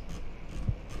this?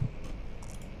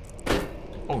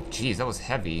 Oh, jeez, that was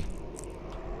heavy.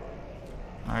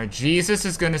 Alright, Jesus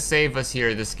is gonna save us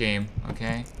here this game,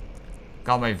 okay?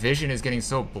 God, my vision is getting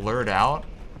so blurred out.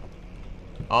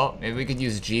 Oh, maybe we could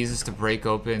use Jesus to break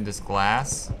open this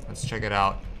glass. Let's check it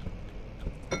out.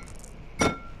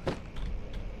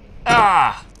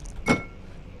 Ah!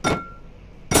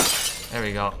 There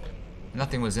we go.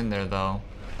 Nothing was in there though.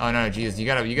 Oh no, Jesus, you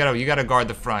gotta guard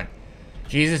the front.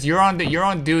 Jesus, you're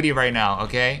on duty right now,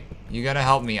 okay? You gotta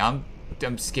help me. I'm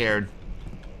scared.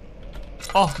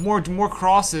 Oh, more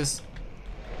crosses.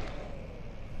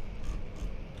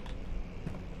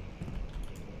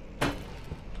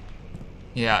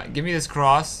 Yeah, give me this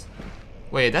cross.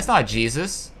 Wait, that's not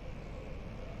Jesus.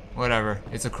 Whatever,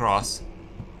 it's a cross.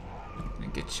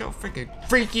 Get your freaking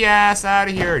freaky ass out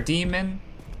of here, demon.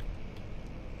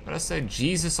 But I said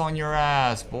Jesus on your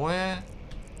ass, boy.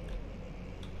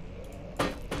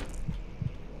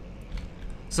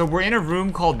 So we're in a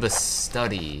room called the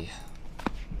study.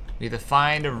 We have to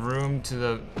find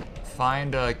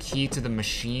a key to the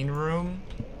machine room.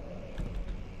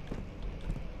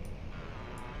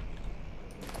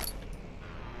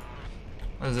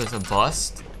 What is this, a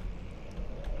bust?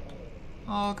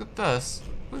 Oh, look at this.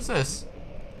 What is this?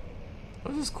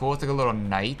 Oh, this is cool. It's like a little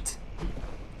knight.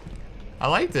 I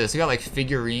like this. We got like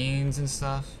figurines and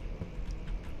stuff.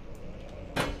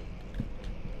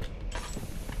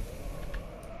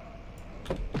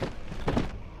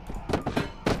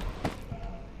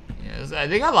 Yeah,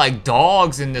 they got like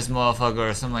dogs in this motherfucker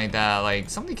or something like that. Like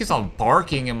something keeps on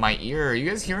barking in my ear. You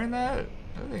guys hearing that?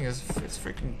 I think it's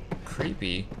freaking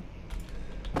creepy.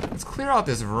 Let's clear out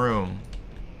this room.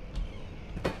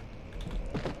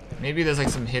 Maybe there's like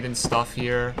some hidden stuff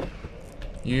here.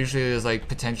 Usually there's like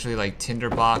potentially like tinder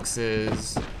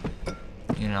boxes,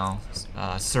 you know,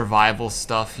 survival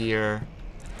stuff here.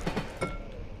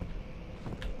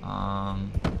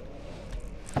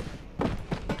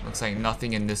 Looks like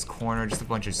nothing in this corner, just a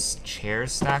bunch of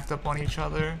chairs stacked up on each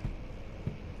other.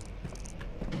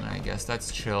 I guess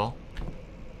that's chill.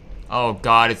 Oh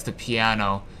god, it's the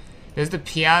piano. There's the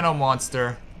piano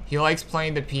monster. He likes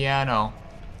playing the piano.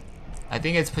 I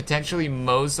think it's potentially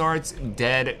Mozart's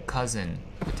dead cousin.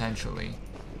 Potentially.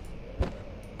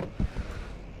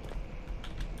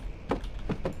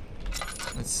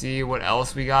 Let's see what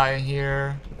else we got in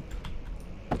here.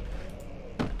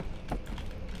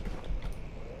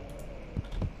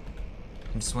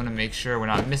 I just want to make sure we're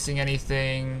not missing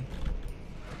anything.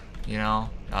 You know,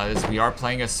 we are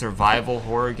playing a survival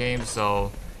horror game,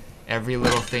 so every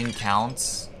little thing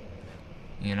counts.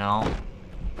 You know,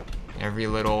 every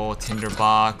little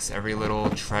tinderbox, every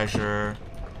little treasure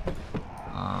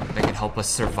that can help us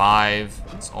survive.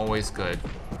 It's always good.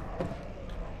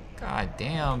 God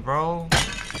damn, bro.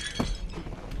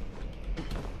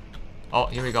 Oh,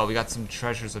 here we go. We got some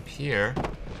treasures up here,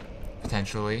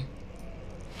 potentially.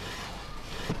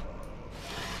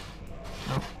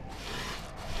 Nope.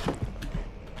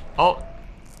 Oh.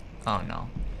 Oh no.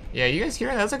 Yeah, you guys hear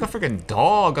that? That's like a freaking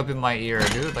dog up in my ear,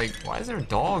 dude. Like, why is there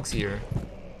dogs here?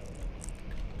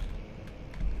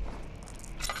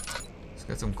 Let's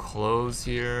get some clothes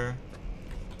here.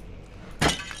 We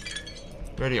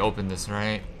already opened this,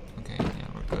 right? Okay, yeah,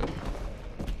 we're good.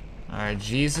 Alright,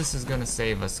 Jesus is gonna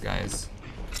save us, guys.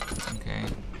 Okay.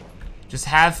 Just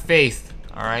have faith,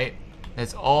 alright?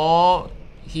 That's all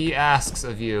he asks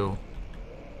of you.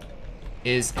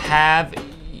 Is have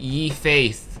ye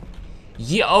faith.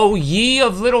 Ye, oh, ye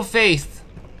of little faith.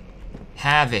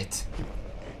 Have it.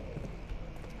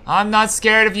 I'm not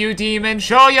scared of you, demon.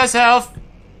 Show yourself.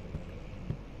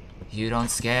 You don't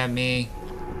scare me.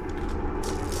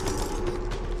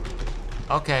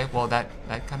 Okay, well that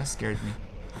kind of scared me.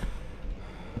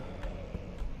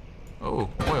 Oh,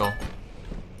 oil.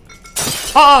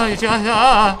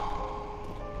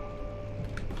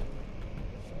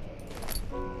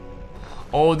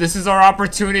 Oh, this is our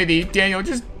opportunity. Daniel,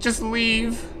 just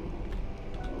leave.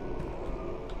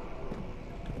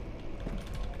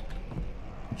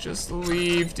 Just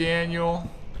leave, Daniel.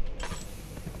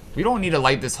 We don't need to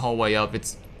light this hallway up.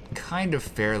 It's kind of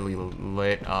fairly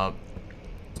lit up.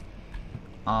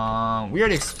 We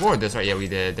already explored this, right? Yeah, we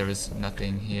did. There was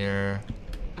nothing here.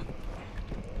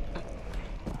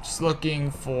 Just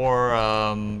looking for,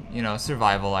 you know,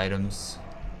 survival items.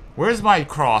 Where's my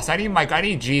cross? I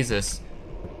need Jesus.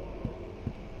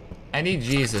 I need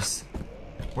Jesus.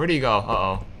 Where'd he go?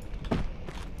 Uh-oh.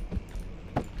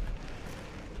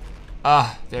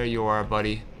 Ah, there you are,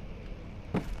 buddy.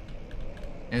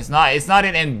 And it's not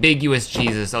an ambiguous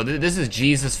Jesus. Oh, this is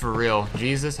Jesus for real.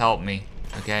 Jesus, help me.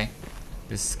 Okay?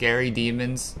 The scary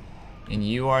demons. And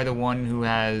you are the one who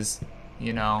has,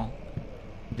 you know,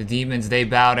 the demons, they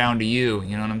bow down to you.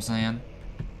 You know what I'm saying?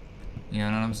 You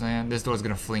know what I'm saying? This door's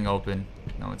gonna fling open.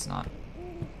 No, it's not.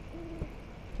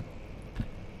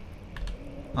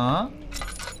 Huh?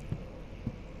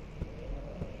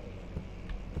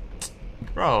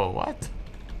 Bro, what?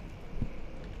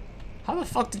 How the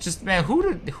fuck did just, man,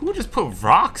 who just put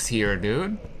rocks here,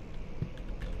 dude?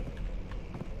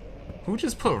 Who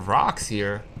just put rocks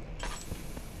here?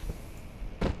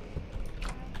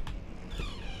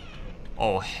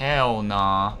 Oh, hell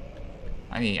nah.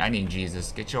 I need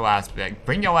Jesus. Get your ass back.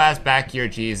 Bring your ass back here,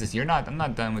 Jesus. I'm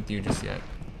not done with you just yet.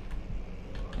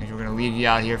 And we're gonna leave you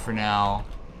out here for now.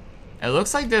 It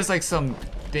looks like there's like some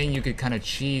thing you could kind of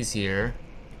cheese here.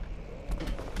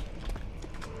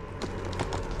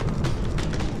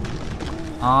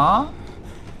 Huh?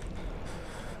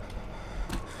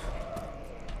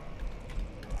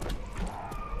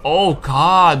 Oh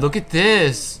god, look at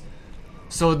this.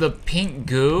 So the pink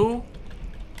goo,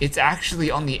 it's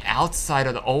actually on the outside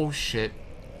of the, oh shit.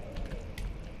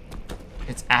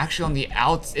 It's actually on the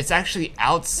it's actually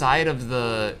outside of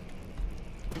the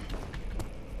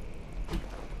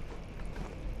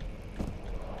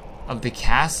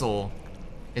castle.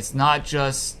 It's not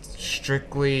just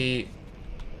strictly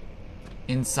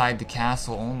inside the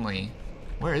castle only.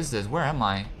 Where is this? Where am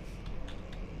I?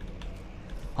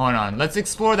 Hold on. Let's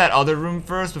explore that other room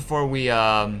first before we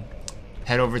head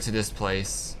over to this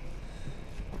place.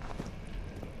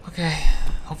 Okay.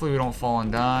 Hopefully we don't fall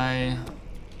and die.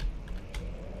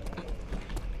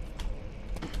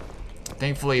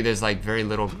 Thankfully there's like very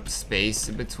little space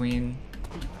in between.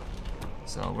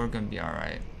 So we're gonna be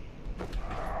alright.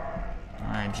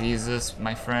 Alright, Jesus,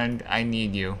 my friend, I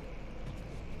need you.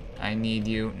 I need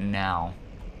you now.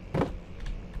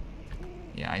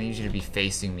 Yeah, I need you to be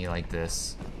facing me like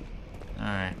this.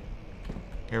 Alright.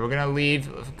 Here, we're gonna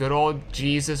leave good old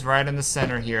Jesus right in the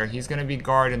center here. He's gonna be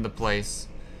guarding the place.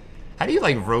 How do you,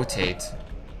 like, rotate?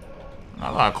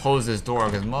 I gotta close this door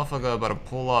because motherfucker about to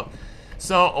pull up.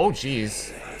 So, oh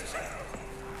jeez.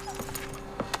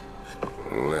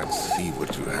 Let's see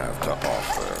what you have to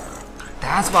offer.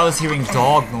 That's why I was hearing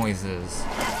dog noises.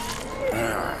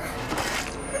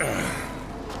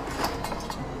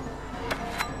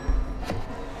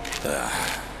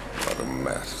 What a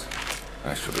mess.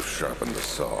 I should have sharpened the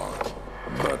saw,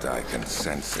 but I can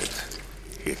sense it.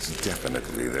 It's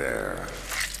definitely there.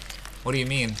 What do you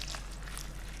mean?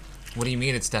 What do you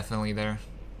mean it's definitely there?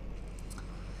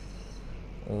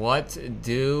 What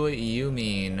do you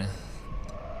mean?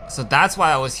 So that's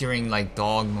why I was hearing like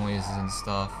dog noises and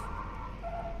stuff.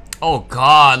 Oh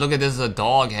god, look at this, a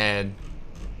dog head.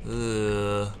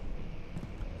 Ugh.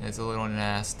 It's a little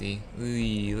nasty.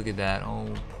 Ooh, look at that.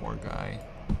 Oh, poor guy.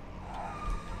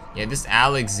 Yeah, this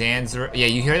Alexander. Yeah,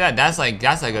 you hear that? That's like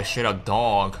a straight up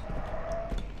dog.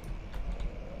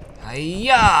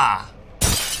 Hiya!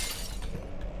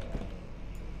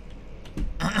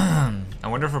 I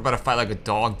wonder if we're about to fight like a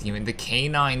dog demon. The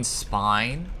canine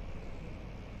spine.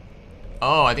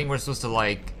 Oh, I think we're supposed to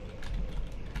like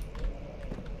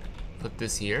put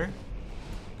this here.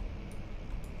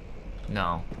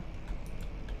 No.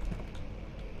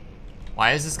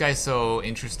 Why is this guy so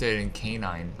interested in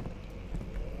canine?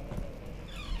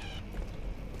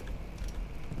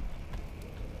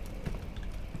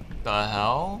 The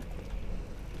hell?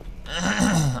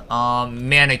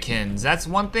 Mannequins. That's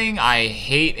one thing I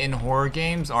hate in horror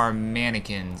games are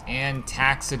mannequins and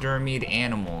taxidermied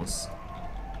animals.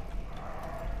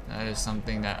 That is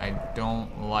something that I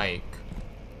don't like.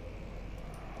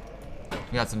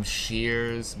 We got some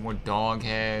shears, more dog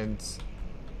heads.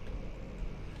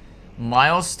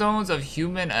 Milestones of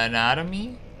human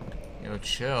anatomy? Yo,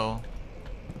 chill.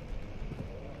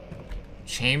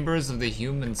 Chambers of the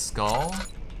human skull?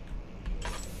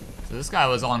 So this guy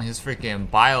was on his freaking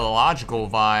biological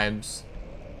vibes.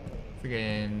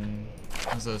 Freaking,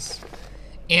 what's this?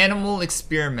 Animal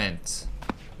experiment.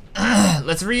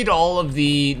 Let's read all of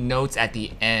the notes at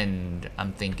the end,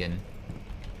 I'm thinking.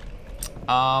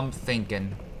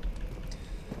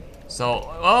 So,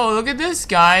 oh, look at this,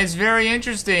 guys. Very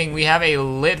interesting. We have a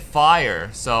lit fire.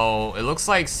 So, it looks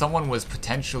like someone was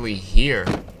potentially here.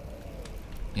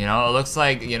 You know, it looks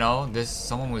like, you know,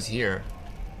 someone was here.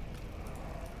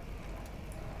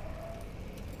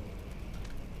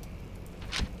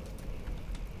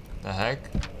 The heck?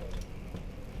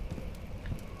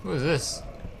 Who is this?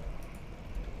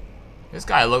 This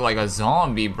guy looked like a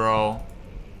zombie, bro.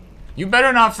 You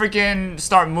better not freaking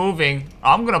start moving.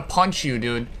 I'm gonna punch you,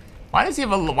 dude. Why does he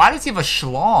have a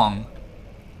schlong?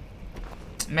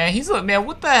 Man, man,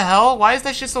 what the hell? Why is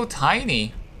that shit so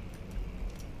tiny?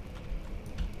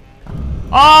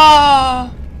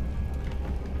 Ah!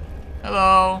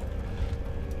 Hello.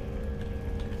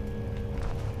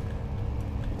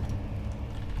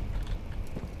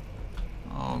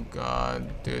 Oh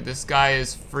god, dude, this guy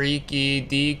is freaky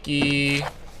deaky.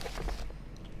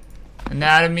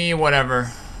 Anatomy,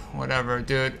 whatever. Whatever,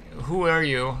 dude. Who are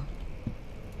you?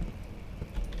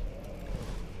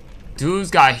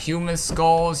 Dude's got human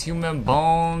skulls, human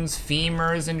bones,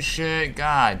 femurs and shit.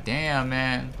 God damn,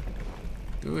 man.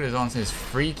 Dude is on his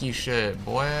freaky shit,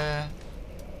 boy.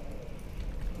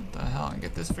 What the hell?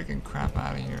 Get this freaking crap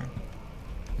out of here.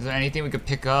 Is there anything we could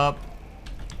pick up?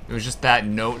 It was just that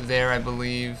note there, I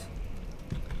believe.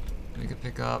 We could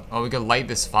pick up. Oh, we could light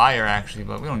this fire, actually,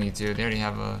 but we don't need to. They already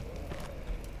have a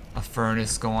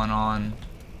furnace going on.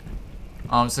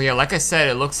 So yeah, like I said,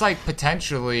 it looks like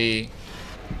potentially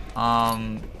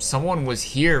someone was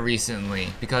here recently,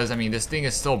 because I mean this thing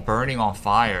is still burning on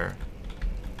fire.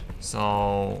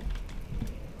 So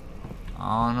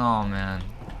I don't know, man.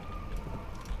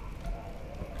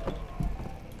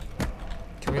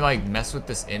 Can we like mess with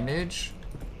this image?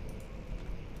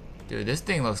 Dude, this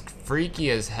thing looks freaky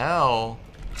as hell.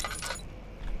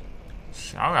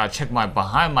 I gotta check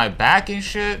behind my back and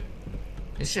shit.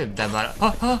 This shit that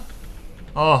bad.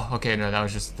 Oh, okay, no, that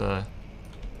was just the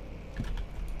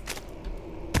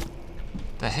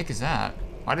heck is that?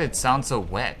 Why did it sound so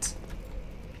wet?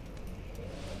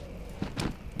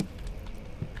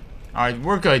 Alright,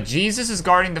 we're good. Jesus is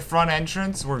guarding the front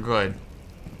entrance. We're good.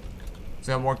 We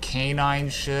got more canine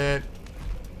shit.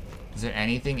 Is there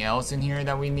anything else in here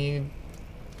that we need?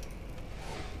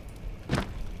 I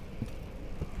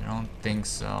don't think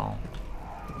so.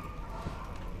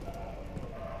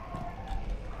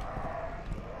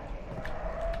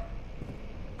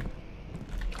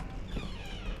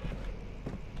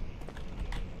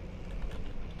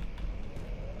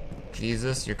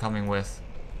 Jesus, you're coming with.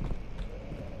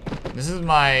 This is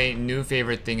my new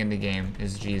favorite thing in the game,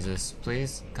 is Jesus.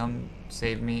 Please, come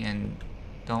save me and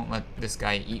don't let this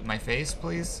guy eat my face,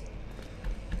 please.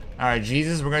 Alright,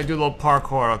 Jesus, we're gonna do a little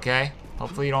parkour, okay?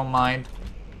 Hopefully you don't mind.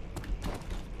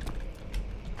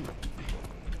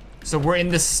 So we're in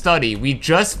the study. We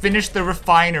just finished the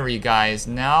refinery, guys.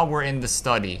 Now we're in the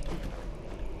study.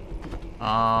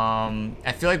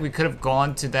 I feel like we could have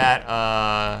gone to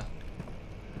that,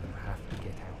 You have to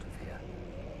get out of here.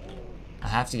 I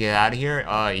have to get out of here?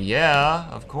 Yeah,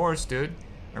 of course, dude.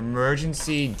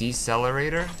 Emergency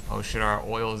decelerator. Oh shit, our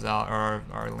oil's out, or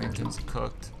our lantern's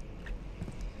cooked.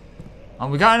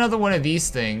 We got another one of these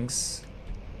things.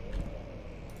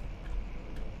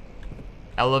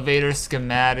 Elevator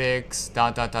schematics,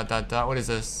 dot, dot, dot, dot, dot. What is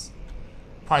this?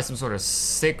 Probably some sort of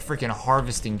sick freaking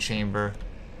harvesting chamber.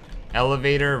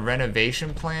 Elevator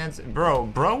renovation plans.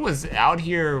 Bro was out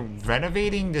here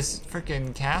renovating this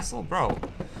freaking castle? Bro,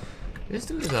 this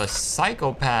dude is a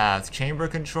psychopath. Chamber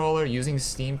controller, using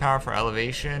steam power for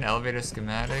elevation. Elevator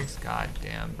schematics. God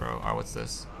damn, bro. Alright, what's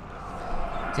this?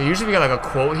 So usually we got like a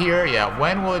quote here. Yeah,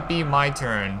 when will it be my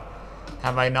turn?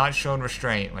 Have I not shown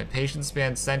restraint? My patience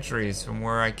spans centuries from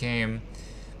where I came.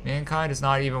 Mankind has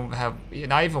not even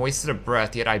wasted a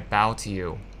breath, yet I bow to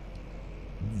you.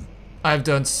 I have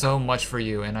done so much for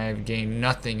you, and I have gained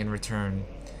nothing in return.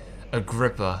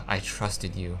 Agrippa, I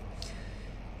trusted you.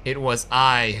 It was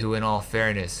I who, in all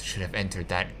fairness, should have entered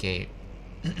that gate.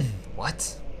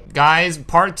 What? Guys,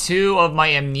 part 2 of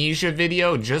my Amnesia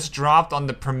video just dropped on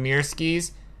the premiere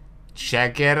skis.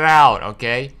 Check it out,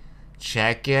 okay?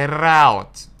 Check it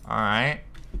out. Alright?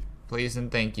 Please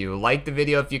and thank you. Like the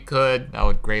video if you could. I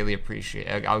would greatly appreciate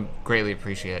it. I would greatly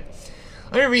appreciate it.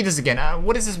 Let me read this again.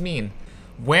 What does this mean?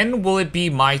 When will it be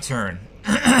my turn?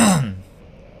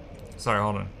 Sorry,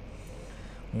 hold on.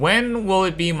 When will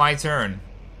it be my turn?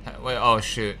 Wait, oh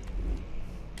shoot.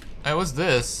 Hey, what's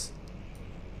this?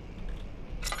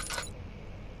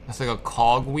 That's like a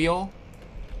cog wheel?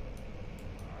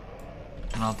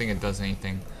 I don't think it does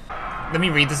anything. Let me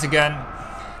read this again.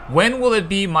 When will it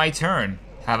be my turn?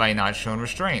 Have I not shown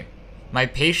restraint? My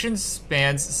patience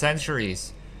spans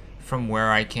centuries from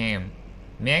where I came.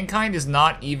 Mankind has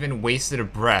not even wasted a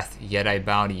breath, yet I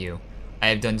bow to you. I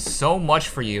have done so much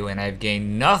for you, and I have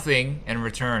gained nothing in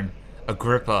return.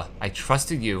 Agrippa, I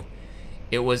trusted you.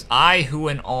 It was I who,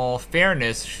 in all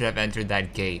fairness, should have entered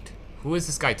that gate. Who is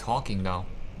this guy talking, though?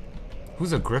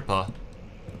 Who's Agrippa?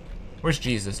 Where's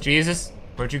Jesus? Jesus?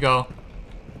 Where'd you go?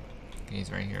 Okay,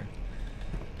 he's right here.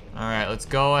 Alright, let's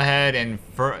go ahead and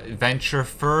venture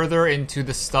further into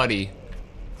the study.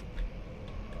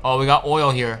 Oh, we got oil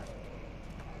here.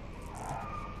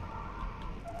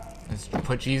 Let's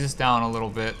put Jesus down a little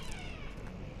bit.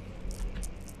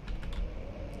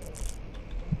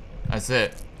 That's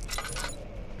it.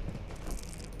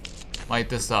 Light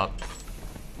this up.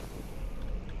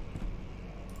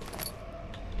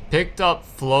 Picked up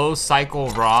flow cycle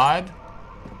rod.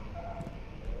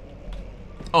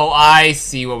 Oh, I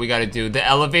see what we gotta do. The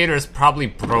elevator is probably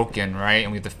broken, right?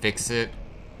 And we have to fix it.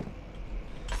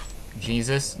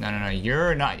 Jesus? No, no, no.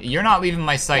 You're not leaving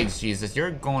my sights, Jesus.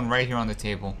 You're going right here on the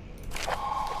table.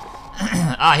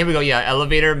 Ah, here we go. Yeah,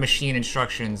 elevator machine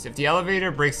instructions. If the elevator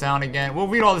breaks down again, we'll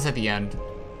read all this at the end.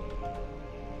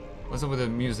 What's up with the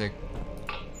music?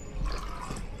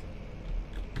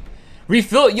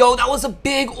 Refill. Yo, that was a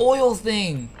big oil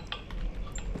thing.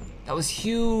 That was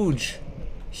huge.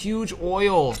 Huge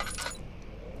oil.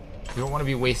 We don't want to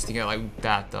be wasting it like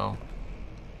that, though.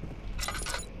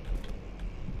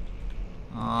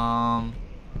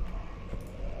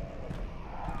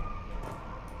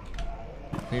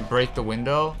 Can we break the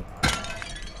window?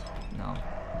 No.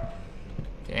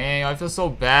 Dang, I feel so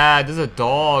bad. There's a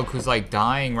dog who's like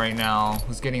dying right now.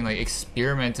 Who's getting like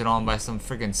experimented on by some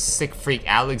freaking sick freak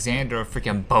Alexander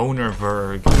freaking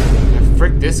Bonerberg. And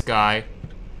frick this guy.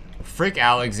 Frick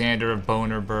Alexander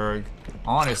Bonerberg.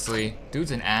 Honestly,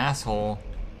 dude's an asshole.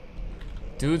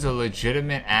 Dude's a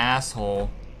legitimate asshole.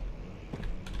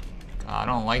 God, I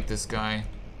don't like this guy.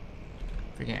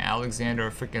 Freaking Alexander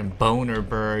freaking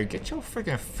Bonerberg. Get your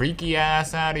freaking freaky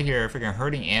ass out of here. Freaking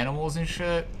hurting animals and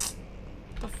shit.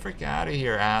 Get the frick out of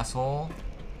here, asshole.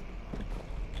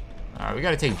 Alright, we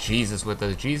gotta take Jesus with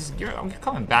us. Jesus, you're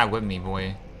coming back with me,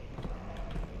 boy.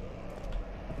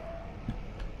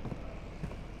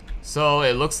 So,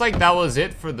 it looks like that was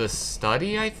it for the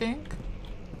study, I think?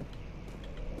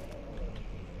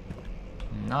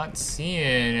 Not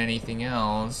seeing anything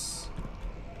else.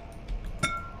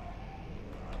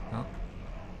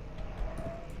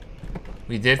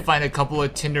 We did find a couple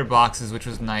of tinder boxes, which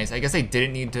was nice. I guess I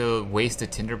didn't need to waste a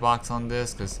tinder box on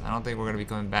this, because I don't think we're going to be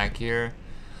coming back here.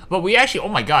 But we actually, oh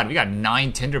my god, we got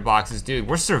 9 tinder boxes, dude.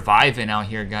 We're surviving out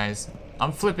here, guys.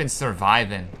 I'm flipping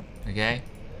surviving, okay?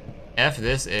 F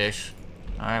this ish.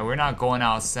 Alright, we're not going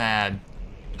out sad.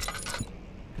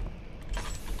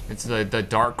 It's the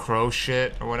Dark Crow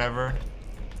shit, or whatever.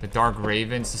 The Dark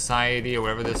Raven Society, or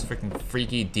whatever this freaking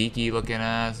freaky deaky looking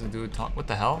ass dude talk. What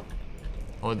the hell?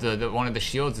 Oh, the one of the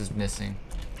shields is missing.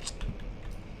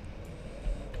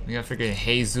 We got freaking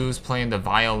Jesus playing the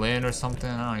violin or something.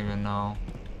 I don't even know.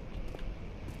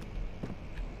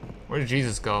 Where did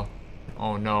Jesus go?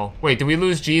 Oh no. Wait, did we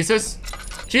lose Jesus?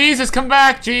 Jesus, come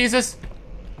back, Jesus!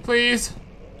 Please.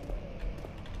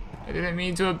 I didn't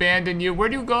mean to abandon you.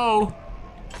 Where'd you go?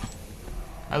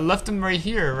 I left him right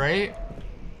here, right?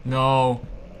 No.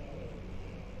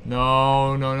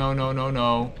 No, no, no, no, no,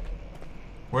 no.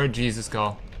 Where'd Jesus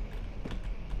go?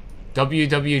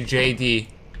 WWJD.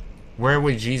 Where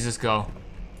would Jesus go?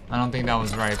 I don't think that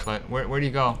was right, but where'd he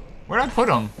go? Where'd I put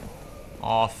him?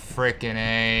 Oh, frickin'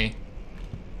 A.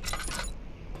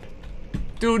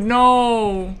 Dude,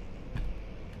 no!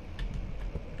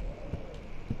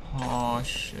 Oh,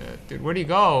 shit. Dude, where'd he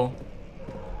go?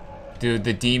 Dude,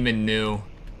 the demon knew.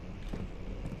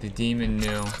 The demon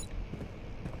knew.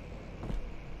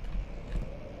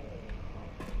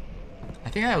 I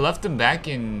think I left him back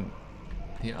in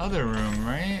the other room,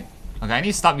 right? Okay, I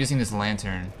need to stop using this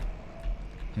lantern.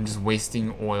 I'm just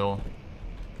wasting oil.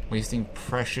 Wasting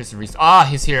precious resources. Ah,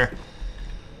 he's here.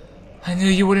 I knew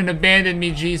you wouldn't abandon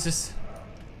me, Jesus.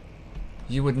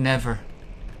 You would never.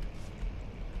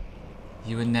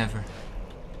 You would never.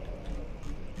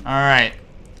 Alright.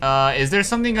 Is there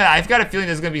something that I've got a feeling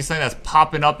there's gonna be something that's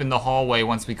popping up in the hallway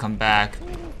once we come back.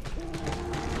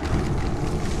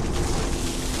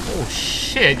 Oh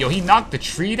shit, yo, he knocked the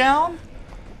tree down?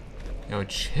 Yo,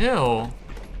 chill.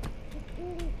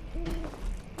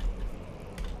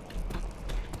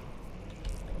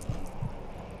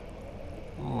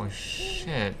 Oh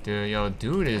shit, dude. Yo,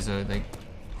 dude is like,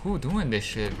 who doing this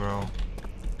shit, bro?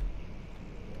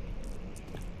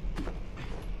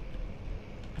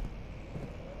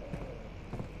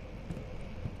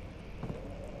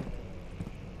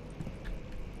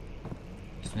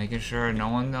 Just making sure no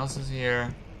one else is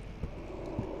here.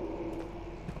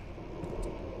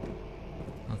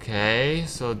 Okay,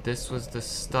 so this was the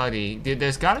study. Dude,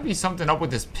 there's gotta be something up with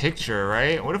this picture,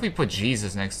 right? What if we put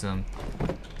Jesus next to him?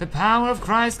 The power of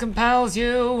Christ compels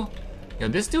you. Yo,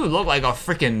 this dude looked like a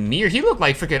freaking he looked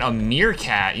like freaking a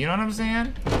meerkat, you know what I'm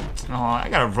saying? Oh, I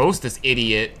gotta roast this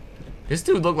idiot. This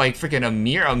dude looked like freaking a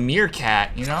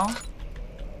meerkat, you know?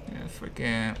 Yeah,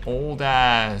 freaking old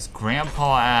ass,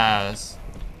 grandpa ass,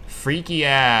 freaky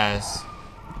ass.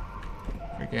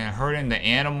 Freaking hurting the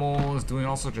animals, doing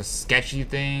all sorts of sketchy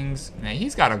things. Man,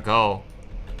 he's gotta go.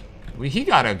 He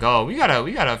gotta go. We gotta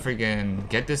freaking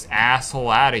get this asshole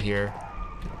out of here.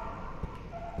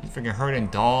 He's freaking hurting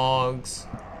dogs.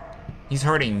 He's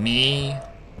hurting me.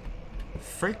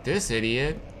 Frick this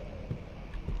idiot.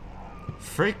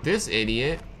 Frick this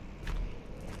idiot.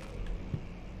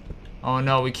 Oh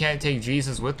no, we can't take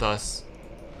Jesus with us.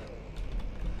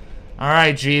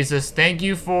 Alright, Jesus, thank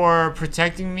you for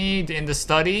protecting me in the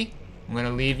study. I'm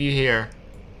gonna leave you here.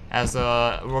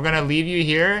 We're gonna leave you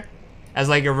here as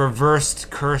like a reversed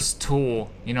curse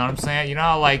tool. You know what I'm saying? You know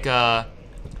how like,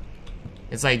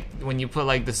 it's like when you put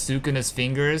like the Sukuna's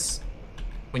fingers,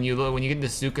 when you get the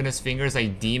Sukuna's fingers,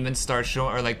 like demons start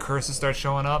showing, or like curses start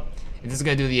showing up. It's just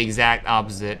gonna do the exact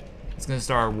opposite. It's gonna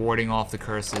start warding off the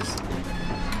curses.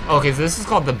 Okay, so this is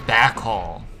called the back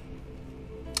hall.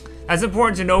 That's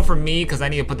important to know for me because I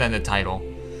need to put that in the title.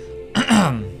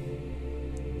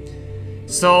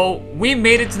 So we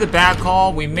made it to the back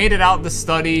hall. We made it out the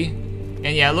study,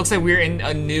 and yeah, it looks like we're in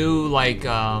a new like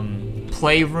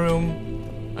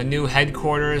playroom, a new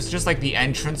headquarters, just like the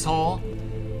entrance hall.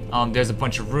 There's a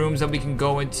bunch of rooms that we can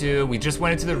go into. We just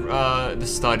went into the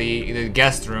study, the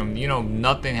guest room. You know,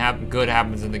 nothing good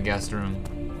happens in the guest room.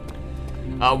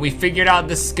 We figured out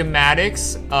the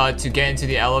schematics to get into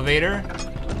the elevator.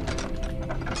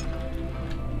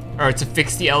 Or to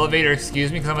fix the elevator,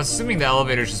 excuse me, because I'm assuming the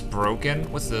elevator is just broken.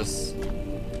 What's this?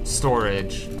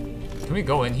 Storage. Can we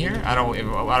go in here? I don't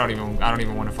even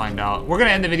want to find out. We're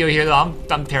gonna end the video here though.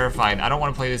 I'm terrified. I don't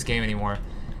want to play this game anymore.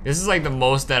 This is like the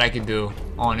most that I could do,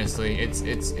 honestly.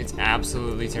 It's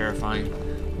absolutely terrifying.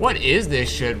 What is this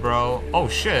shit, bro? Oh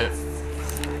shit.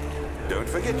 Don't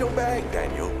forget your bag,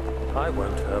 Daniel. I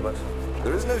won't, Herbert.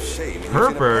 There is no shame in using a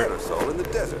Herbert. parasol in the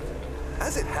desert.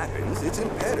 As it happens, it's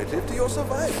imperative to your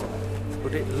survival. But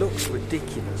but it looks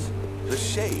ridiculous. The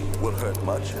shade will hurt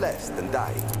much less than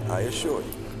dying, I assure you.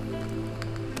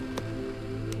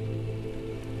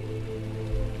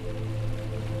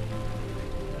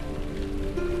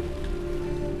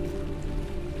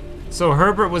 So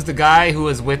Herbert was the guy who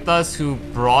was with us, who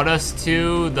brought us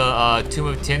to the Tomb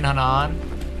of Tin Hanan.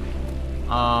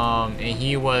 And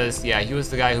he was the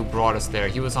guy who brought us there.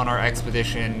 He was on our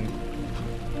expedition.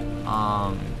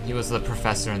 He was the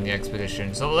professor in the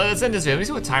expedition. So let's end this video. Let me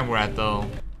see what time we're at, though.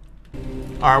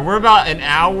 Alright, we're about an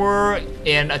hour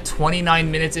and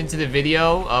 29 minutes into the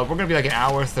video. We're gonna be like an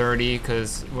hour 30,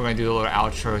 because we're gonna do a little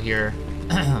outro here.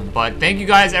 But thank you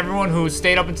guys, everyone who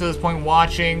stayed up until this point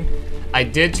watching. I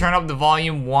did turn up the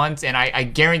volume once, and I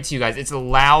guarantee you guys, it's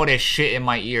loud as shit in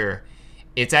my ear.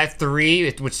 It's at 3,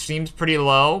 which seems pretty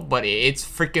low, but it's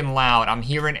freaking loud. I'm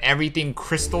hearing everything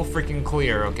crystal freaking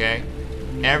clear, okay?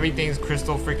 Everything's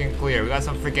crystal freaking clear. We got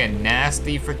some freaking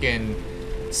nasty freaking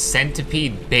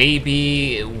centipede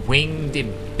baby, winged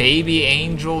baby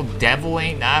angel, devil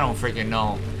ain't, I don't freaking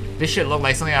know. This shit looked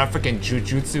like something out of freaking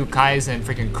Jujutsu Kaisen,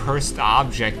 freaking cursed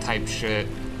object type shit.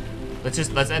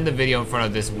 Let's end the video in front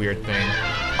of this weird thing.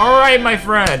 Alright, my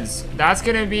friends, that's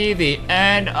gonna be the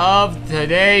end of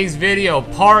today's video,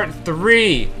 part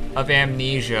 3 of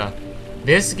Amnesia.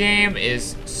 This game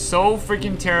is so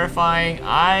freaking terrifying.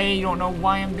 I don't know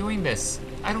why I'm doing this.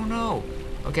 I don't know,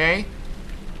 okay?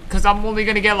 Because I'm only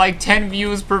gonna get like 10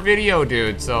 views per video,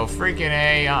 dude. So freaking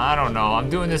A, I don't know. I'm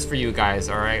doing this for you guys,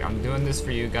 alright? I'm doing this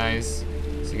for you guys.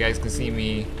 So you guys can see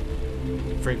me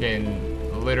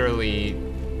freaking literally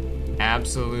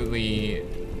absolutely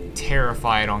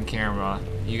terrified on camera.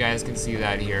 You guys can see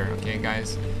that here, okay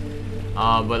guys?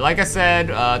 But like I said,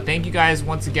 thank you guys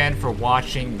once again for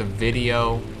watching the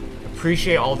video.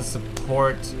 Appreciate all the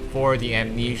support for the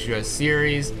Amnesia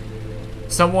series.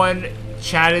 Someone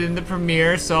chatted in the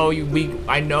premiere, so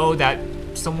I know that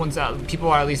people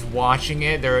are at least watching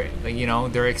it. They're, you know,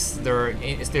 there's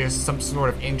some sort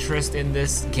of interest in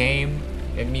this game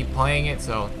and me playing it.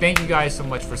 So thank you guys so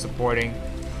much for supporting.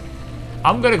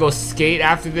 I'm gonna go skate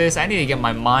after this. I need to get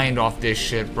my mind off this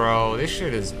shit, bro. This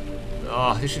shit is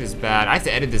bad. I have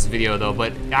to edit this video though,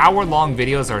 but hour-long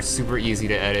videos are super easy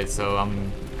to edit, so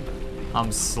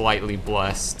I'm slightly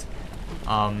blessed.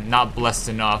 Not blessed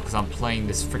enough because I'm playing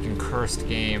this freaking cursed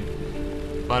game.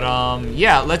 But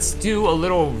yeah, let's do a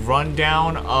little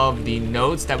rundown of the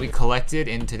notes that we collected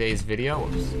in today's video.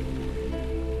 Oops.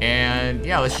 And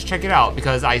yeah, let's just check it out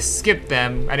because I skipped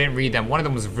them. I didn't read them. One of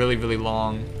them was really, really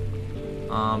long.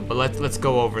 But let's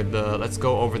go over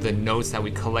the notes that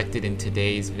we collected in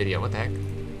today's video. What the heck?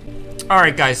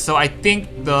 Alright guys, so I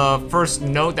think the first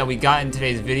note that we got in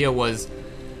today's video was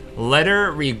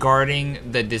letter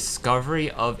regarding the discovery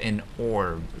of an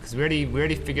orb. Because we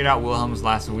already figured out Wilhelm's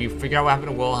last one. We figured out what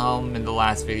happened to Wilhelm in the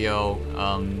last video.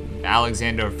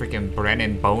 Alexander freaking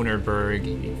Brennan Bonerberg,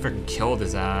 he freaking killed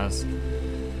his ass.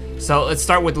 So let's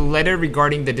start with the letter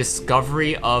regarding the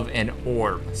discovery of an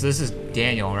orb. So this is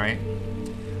Daniel, right?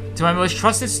 To my most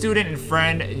trusted student and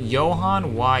friend,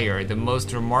 Johann Weyer, the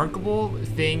most remarkable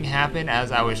thing happened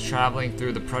as I was traveling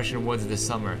through the Prussian woods this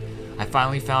summer. I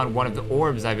finally found one of the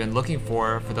orbs I've been looking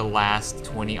for the last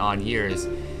 20-odd years.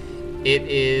 It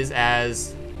is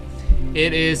as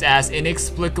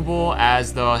inexplicable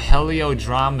as the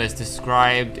Heliodramus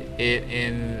described it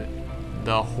in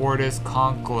the Hortus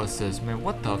Conclusus. Man,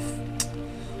 what the f...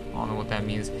 I don't know what that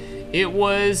means. It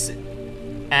was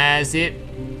as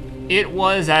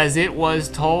it was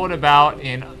told about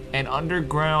in an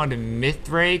underground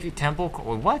Mithraic temple.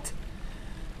 What?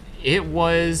 It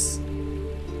was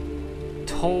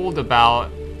told about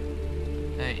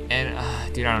dude, I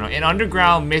don't know. An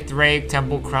underground Mithraic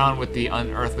temple crowned with the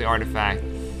unearthly artifact.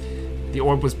 The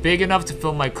orb was big enough to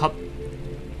fill my cup.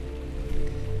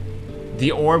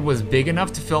 The orb was big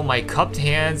enough to fill my cupped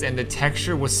hands, and the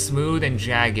texture was smooth and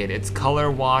jagged. Its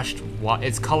color washed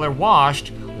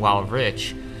while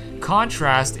rich.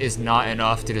 Contrast is not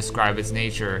enough to describe its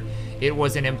nature. It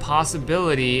was an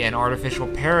impossibility, an artificial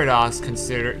paradox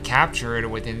captured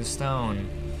within stone.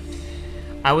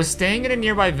 I was staying in a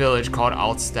nearby village called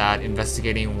Altstadt,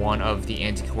 investigating one of the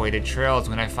antiquated trails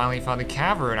when I finally found a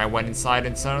cavern. I went inside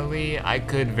and suddenly I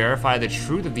could verify the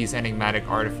truth of these enigmatic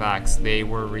artifacts. They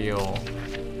were real.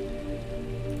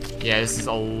 Yeah, this is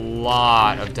a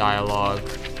lot of dialogue.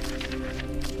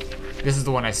 This is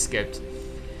the one I skipped.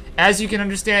 As you can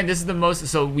understand, this is the most,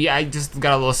 I just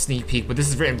got a little sneak peek, but this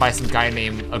is written by some guy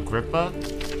named Agrippa.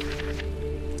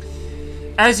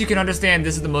 As you can understand,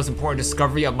 this is the most important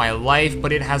discovery of my life,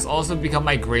 but it has also become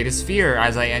my greatest fear.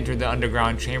 As I entered the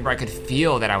underground chamber, I could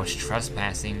feel that I was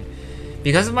trespassing.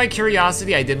 Because of my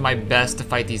curiosity, I did my best to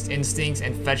fight these instincts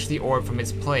and fetch the orb from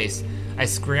its place. I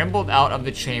scrambled out of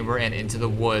the chamber and into the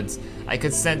woods. I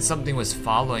could sense something was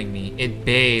following me. It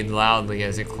bayed loudly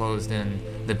as it closed in.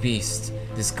 The beast,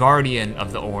 this guardian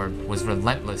of the orb, was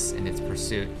relentless in its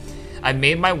pursuit. I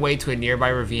made my way to a nearby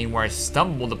ravine where I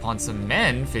stumbled upon some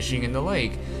men fishing in the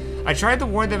lake. I tried to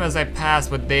warn them as I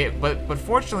passed, but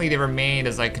fortunately they remained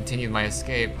as I continued my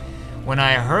escape. When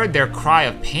I heard their cry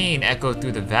of pain echo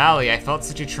through the valley, I felt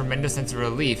such a tremendous sense of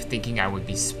relief, thinking I would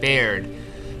be spared.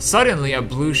 Suddenly, a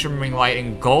blue shimmering light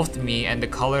engulfed me, and the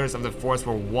colors of the forest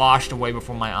were washed away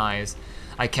before my eyes.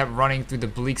 I kept running through the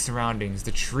bleak surroundings.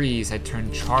 The trees had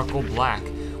turned charcoal black,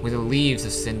 with the leaves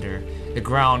of cinder, the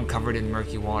ground covered in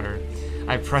murky water.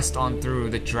 I pressed on through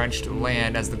the drenched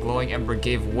land as the glowing ember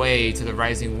gave way to the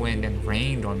rising wind and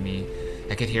rained on me.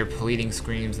 I could hear pleading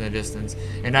screams in the distance,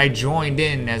 and I joined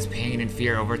in as pain and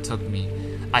fear overtook me.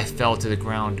 I fell to the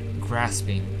ground,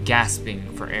 gasping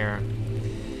for air.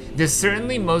 This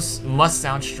certainly must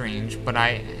sound strange, but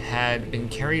I had been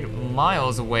carried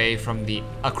miles away from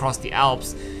across the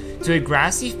Alps to a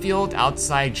grassy field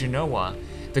outside Genoa.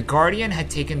 The Guardian had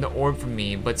taken the orb from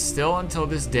me, but still until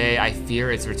this day I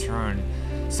fear its return.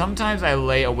 Sometimes I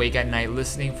lay awake at night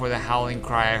listening for the howling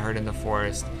cry I heard in the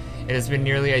forest. It has been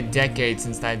nearly a decade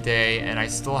since that day, and I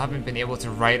still haven't been able to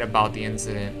write about the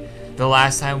incident. The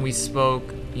last time we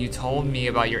spoke, you told me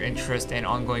about your interest and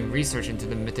ongoing research into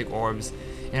the mythic orbs,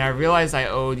 and I realized I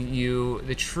owed you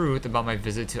the truth about my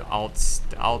visit to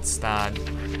Altstadt.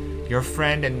 Your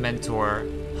friend and mentor,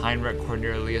 Heinrich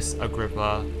Cornelius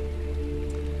Agrippa.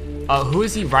 Who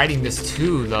is he writing this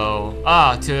to, though?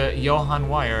 To Johann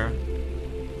Weyer.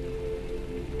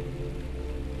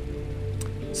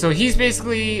 So he's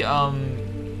basically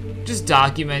just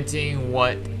documenting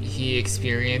what he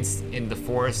experienced in the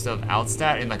forest of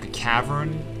Altstadt, in like a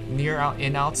cavern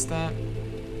in Altstadt.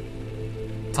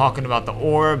 Talking about the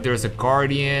orb, there's a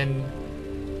guardian.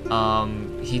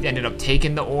 He ended up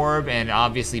taking the orb and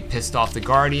obviously pissed off the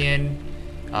guardian.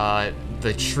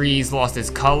 The trees lost its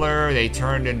color. They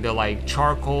turned into like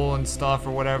charcoal and stuff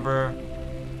or whatever.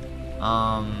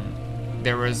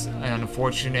 There was an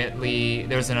unfortunate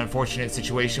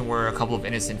situation where a couple of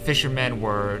innocent fishermen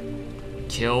were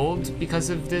killed because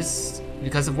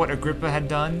of what Agrippa had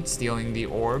done, stealing the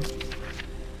orb.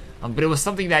 But it was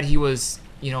something that he was,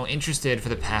 interested for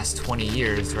the past 20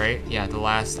 years, right? Yeah,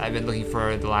 I've been looking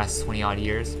for the last 20 odd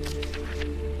years.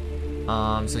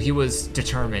 So he was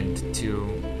determined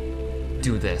to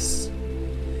do this.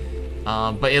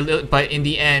 But in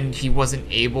the end, he wasn't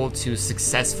able to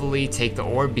successfully take the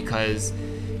orb because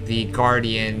the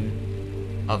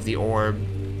guardian of the orb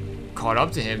caught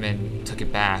up to him and took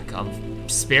it back,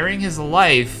 sparing his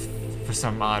life for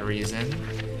some odd reason.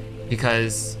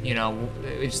 Because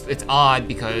it's odd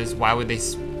because why would he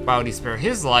spare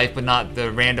his life but not the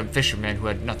random fisherman who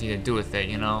had nothing to do with it?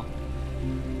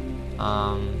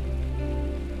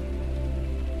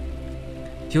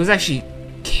 He was actually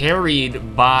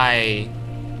carried by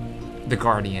the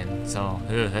guardian, so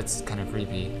that's kind of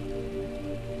creepy.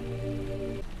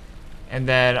 And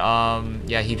then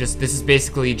this is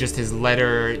basically just his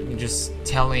letter, just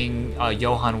telling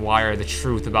Johann Weyer the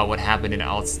truth about what happened in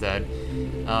Altstadt.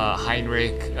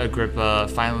 Heinrich Agrippa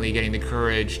finally getting the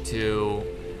courage to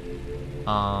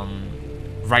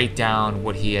write down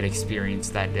what he had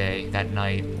experienced that day, that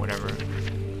night, whatever.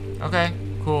 Okay,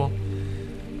 cool.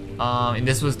 And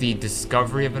this was the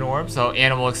discovery of an orb, so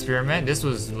animal experiment. This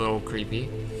was a little creepy.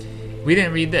 We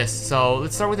didn't read this, so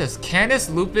let's start with this. Canis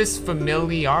lupus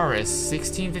familiaris,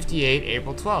 1658,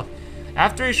 April 12th.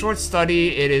 After a short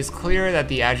study, it is clear that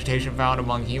the agitation found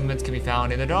among humans can be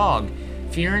found in the dog.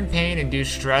 Fear and pain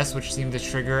induce stress, which seem to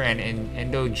trigger an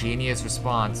endogenous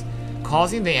response,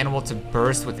 causing the animal to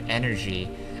burst with energy.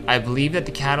 I believe that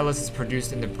the catalyst is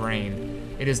produced in the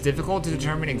brain. It is difficult to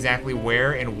determine exactly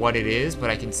where and what it is,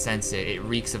 but I can sense it. It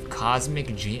reeks of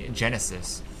cosmic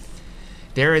genesis.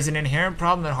 There is an inherent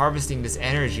problem in harvesting this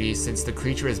energy since the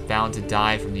creature is bound to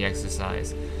die from the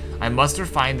exercise. I must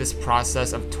refine this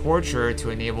process of torture to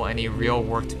enable any real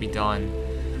work to be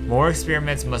done. More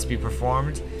experiments must be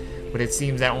performed, but it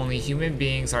seems that only human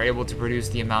beings are able to produce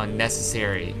the amount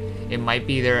necessary. It might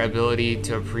be their ability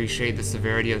to appreciate the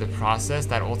severity of the process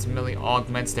that ultimately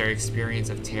augments their experience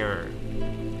of terror.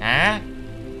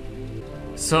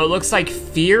 So it looks like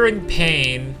fear and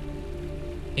pain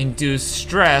induce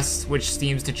stress, which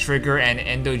seems to trigger an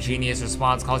endogenous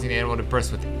response, causing the animal to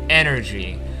burst with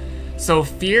energy. So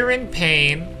fear and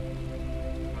pain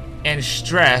and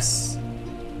stress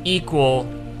equal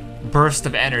burst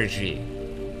of energy.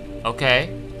 Okay?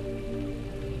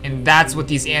 And that's what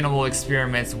these animal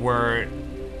experiments were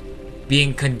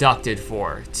being conducted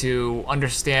for, to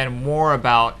understand more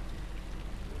about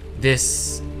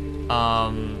this,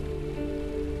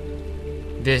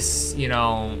 you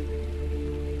know,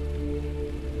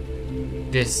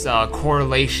 this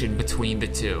correlation between the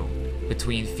two,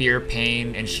 between fear,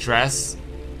 pain, and stress,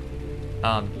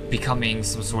 becoming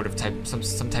some sort of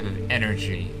some type of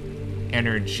energy.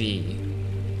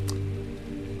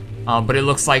 But it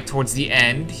looks like towards the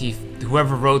end,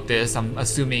 whoever wrote this, I'm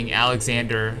assuming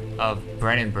Alexander of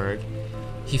Brandenburg,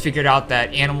 he figured out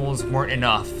that animals weren't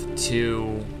enough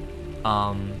to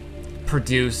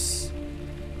produce.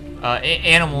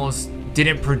 Animals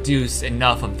didn't produce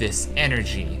enough of this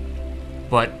energy,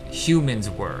 but humans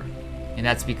were, and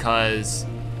that's because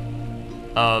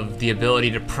of the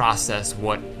ability to process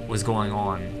what was going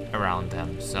on around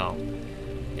them. So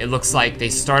it looks like they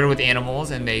started with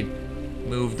animals and they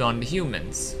moved on to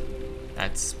humans.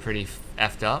 That's pretty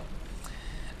effed up.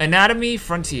 Anatomy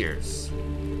Frontiers,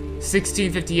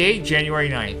 1658, January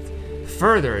 9th.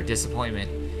 Further disappointment.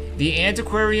 The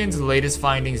antiquarian's latest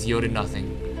findings yielded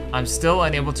nothing. I'm still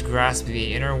unable to grasp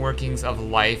the inner workings of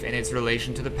life and its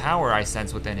relation to the power I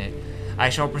sense within it. I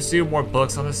shall pursue more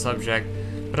books on the subject,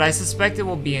 but I suspect it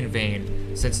will be in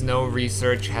vain, since no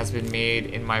research has been made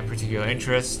in my particular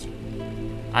interest.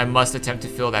 I must attempt to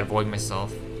fill that void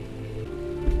myself.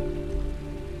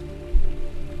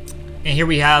 And here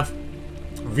we have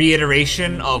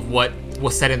reiteration of what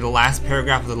was said in the last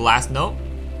paragraph of the last note.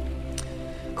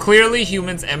 Clearly,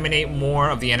 humans emanate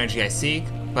more of the energy I seek,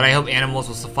 but I hope animals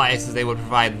will suffice as they would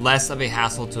provide less of a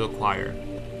hassle to acquire.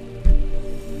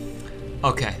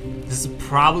 Okay, this is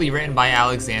probably written by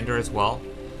Alexander as well.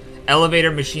 Elevator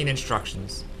machine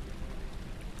instructions.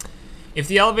 If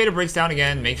the elevator breaks down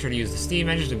again, make sure to use the steam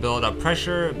engine to build up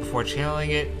pressure before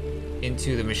channeling it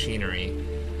into the machinery.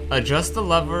 Adjust the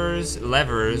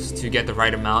levers to get the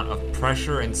right amount of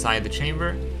pressure inside the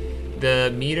chamber.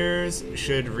 The meters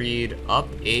should read up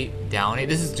 8, down 8.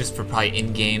 This is just for probably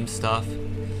in-game stuff.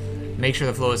 Make sure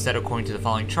the flow is set according to the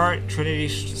following chart. Trinity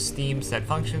steam set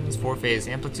functions, 4-phase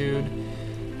amplitude.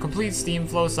 Complete steam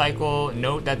flow cycle.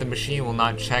 Note that the machine will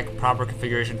not check proper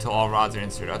configuration until all rods are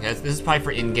inserted. Okay, this is probably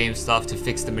for in-game stuff to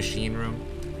fix the machine room.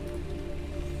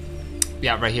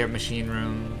 Yeah, right here, machine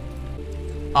room.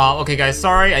 Okay guys,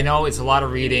 sorry, I know it's a lot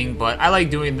of reading, but I like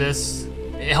doing this.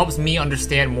 It helps me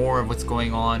understand more of what's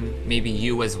going on, maybe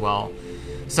you as well.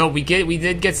 So we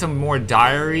did get some more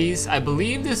diaries. I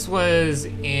believe this was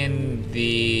in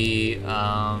the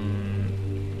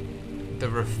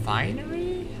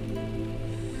refinery?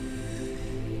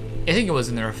 I think it was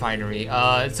in the refinery.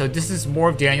 So this is more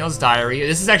of Daniel's diary.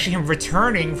 This is actually him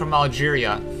returning from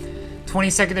Algeria.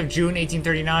 22nd of June,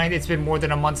 1839. It's been more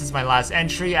than a month since my last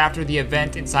entry. After the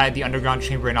event inside the underground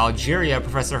chamber in Algeria,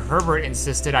 Professor Herbert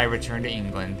insisted I return to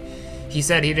England. He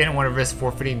said he didn't want to risk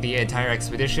forfeiting the entire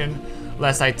expedition,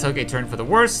 lest I took a turn for the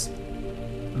worse.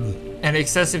 An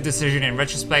excessive decision in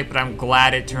retrospect, but I'm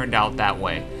glad it turned out that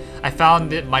way. I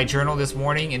found my journal this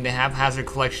morning in the haphazard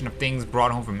collection of things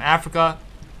brought home from Africa.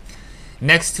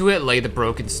 Next to it lay the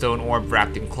broken stone orb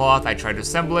wrapped in cloth. I tried to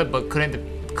assemble it, but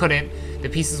couldn't. The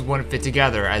pieces wouldn't fit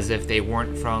together, as if they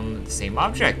weren't from the same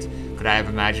object. Could I have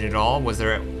imagined it all? Was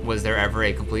there ever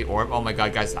a complete orb? Oh my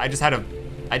god, guys! I just had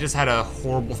a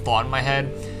horrible thought in my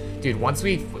head, dude. Once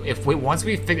we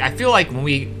fix, I feel like when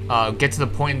we get to the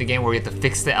point in the game where we have to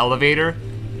fix the elevator,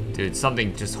 dude,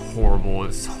 something just horrible,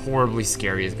 it's horribly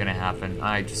scary is gonna happen.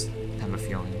 I just have a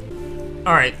feeling.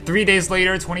 All right, 3 days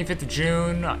later, 25th of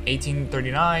June,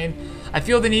 1839. I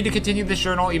feel the need to continue this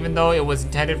journal even though it was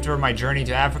intended for my journey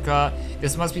to Africa.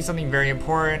 This must be something very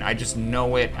important. I just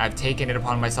know it. I've taken it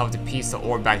upon myself to piece the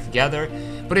orb back together,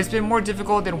 but it's been more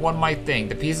difficult than one might think.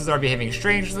 The pieces are behaving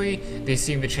strangely. They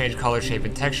seem to change color, shape,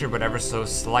 and texture, but ever so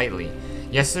slightly.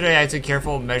 Yesterday, I took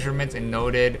careful measurements and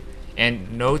notated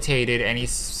any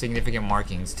significant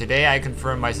markings. Today, I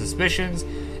confirmed my suspicions.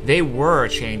 They were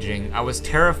changing. I was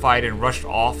terrified and rushed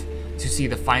off to see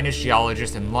the finest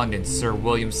geologist in London, Sir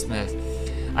William Smith.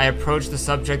 I approached the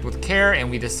subject with care and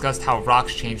we discussed how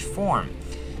rocks change form.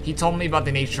 He told me about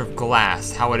the nature of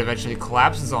glass, how it eventually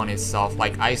collapses on itself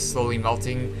like ice slowly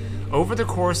melting over the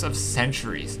course of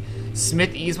centuries.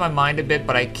 Smith eased my mind a bit,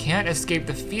 but I can't escape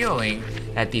the feeling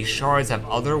that these shards have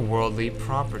otherworldly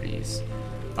properties.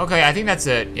 Okay, I think that's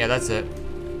it. Yeah, that's it.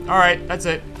 Alright, that's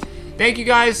it. Thank you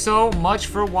guys so much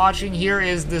for watching. Here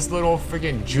is this little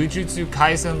freaking Jujutsu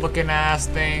Kaisen looking ass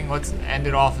thing. Let's end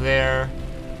it off there.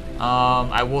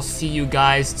 I will see you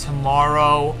guys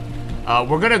tomorrow.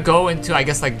 We're gonna go into, I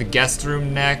guess, like the guest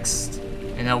room next,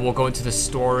 and then we'll go into the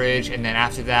storage, and then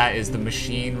after that is the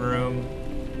machine room.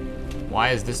 Why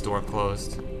is this door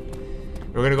closed?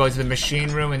 We're gonna go to the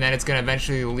machine room, and then it's gonna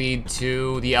eventually lead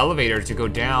to the elevator to go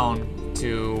down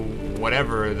to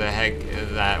whatever the heck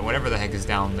is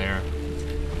down there.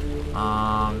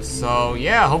 So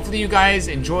yeah, hopefully you guys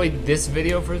enjoyed this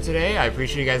video for today. I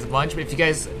appreciate you guys a bunch. But if you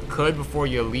guys could, before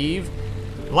you leave,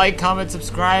 like, comment,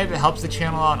 subscribe. It helps the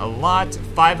channel out a lot.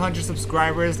 500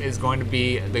 subscribers is going to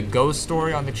be the ghost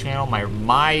story on the channel.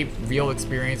 My real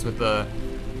experience with the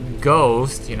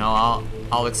ghost. You know,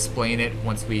 I'll explain it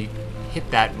once we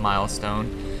hit that milestone.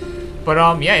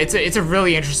 But yeah, it's a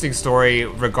really interesting story,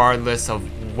 regardless of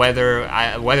whether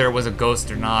it was a ghost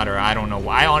or not, or I don't know.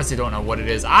 I honestly don't know what it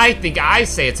is. I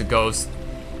say it's a ghost.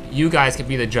 You guys can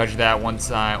be the judge of that once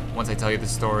I tell you the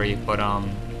story. But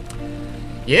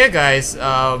yeah, guys,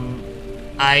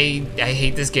 I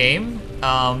hate this game.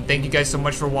 Thank you guys so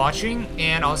much for watching,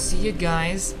 and I'll see you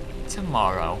guys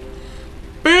tomorrow.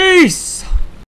 Peace!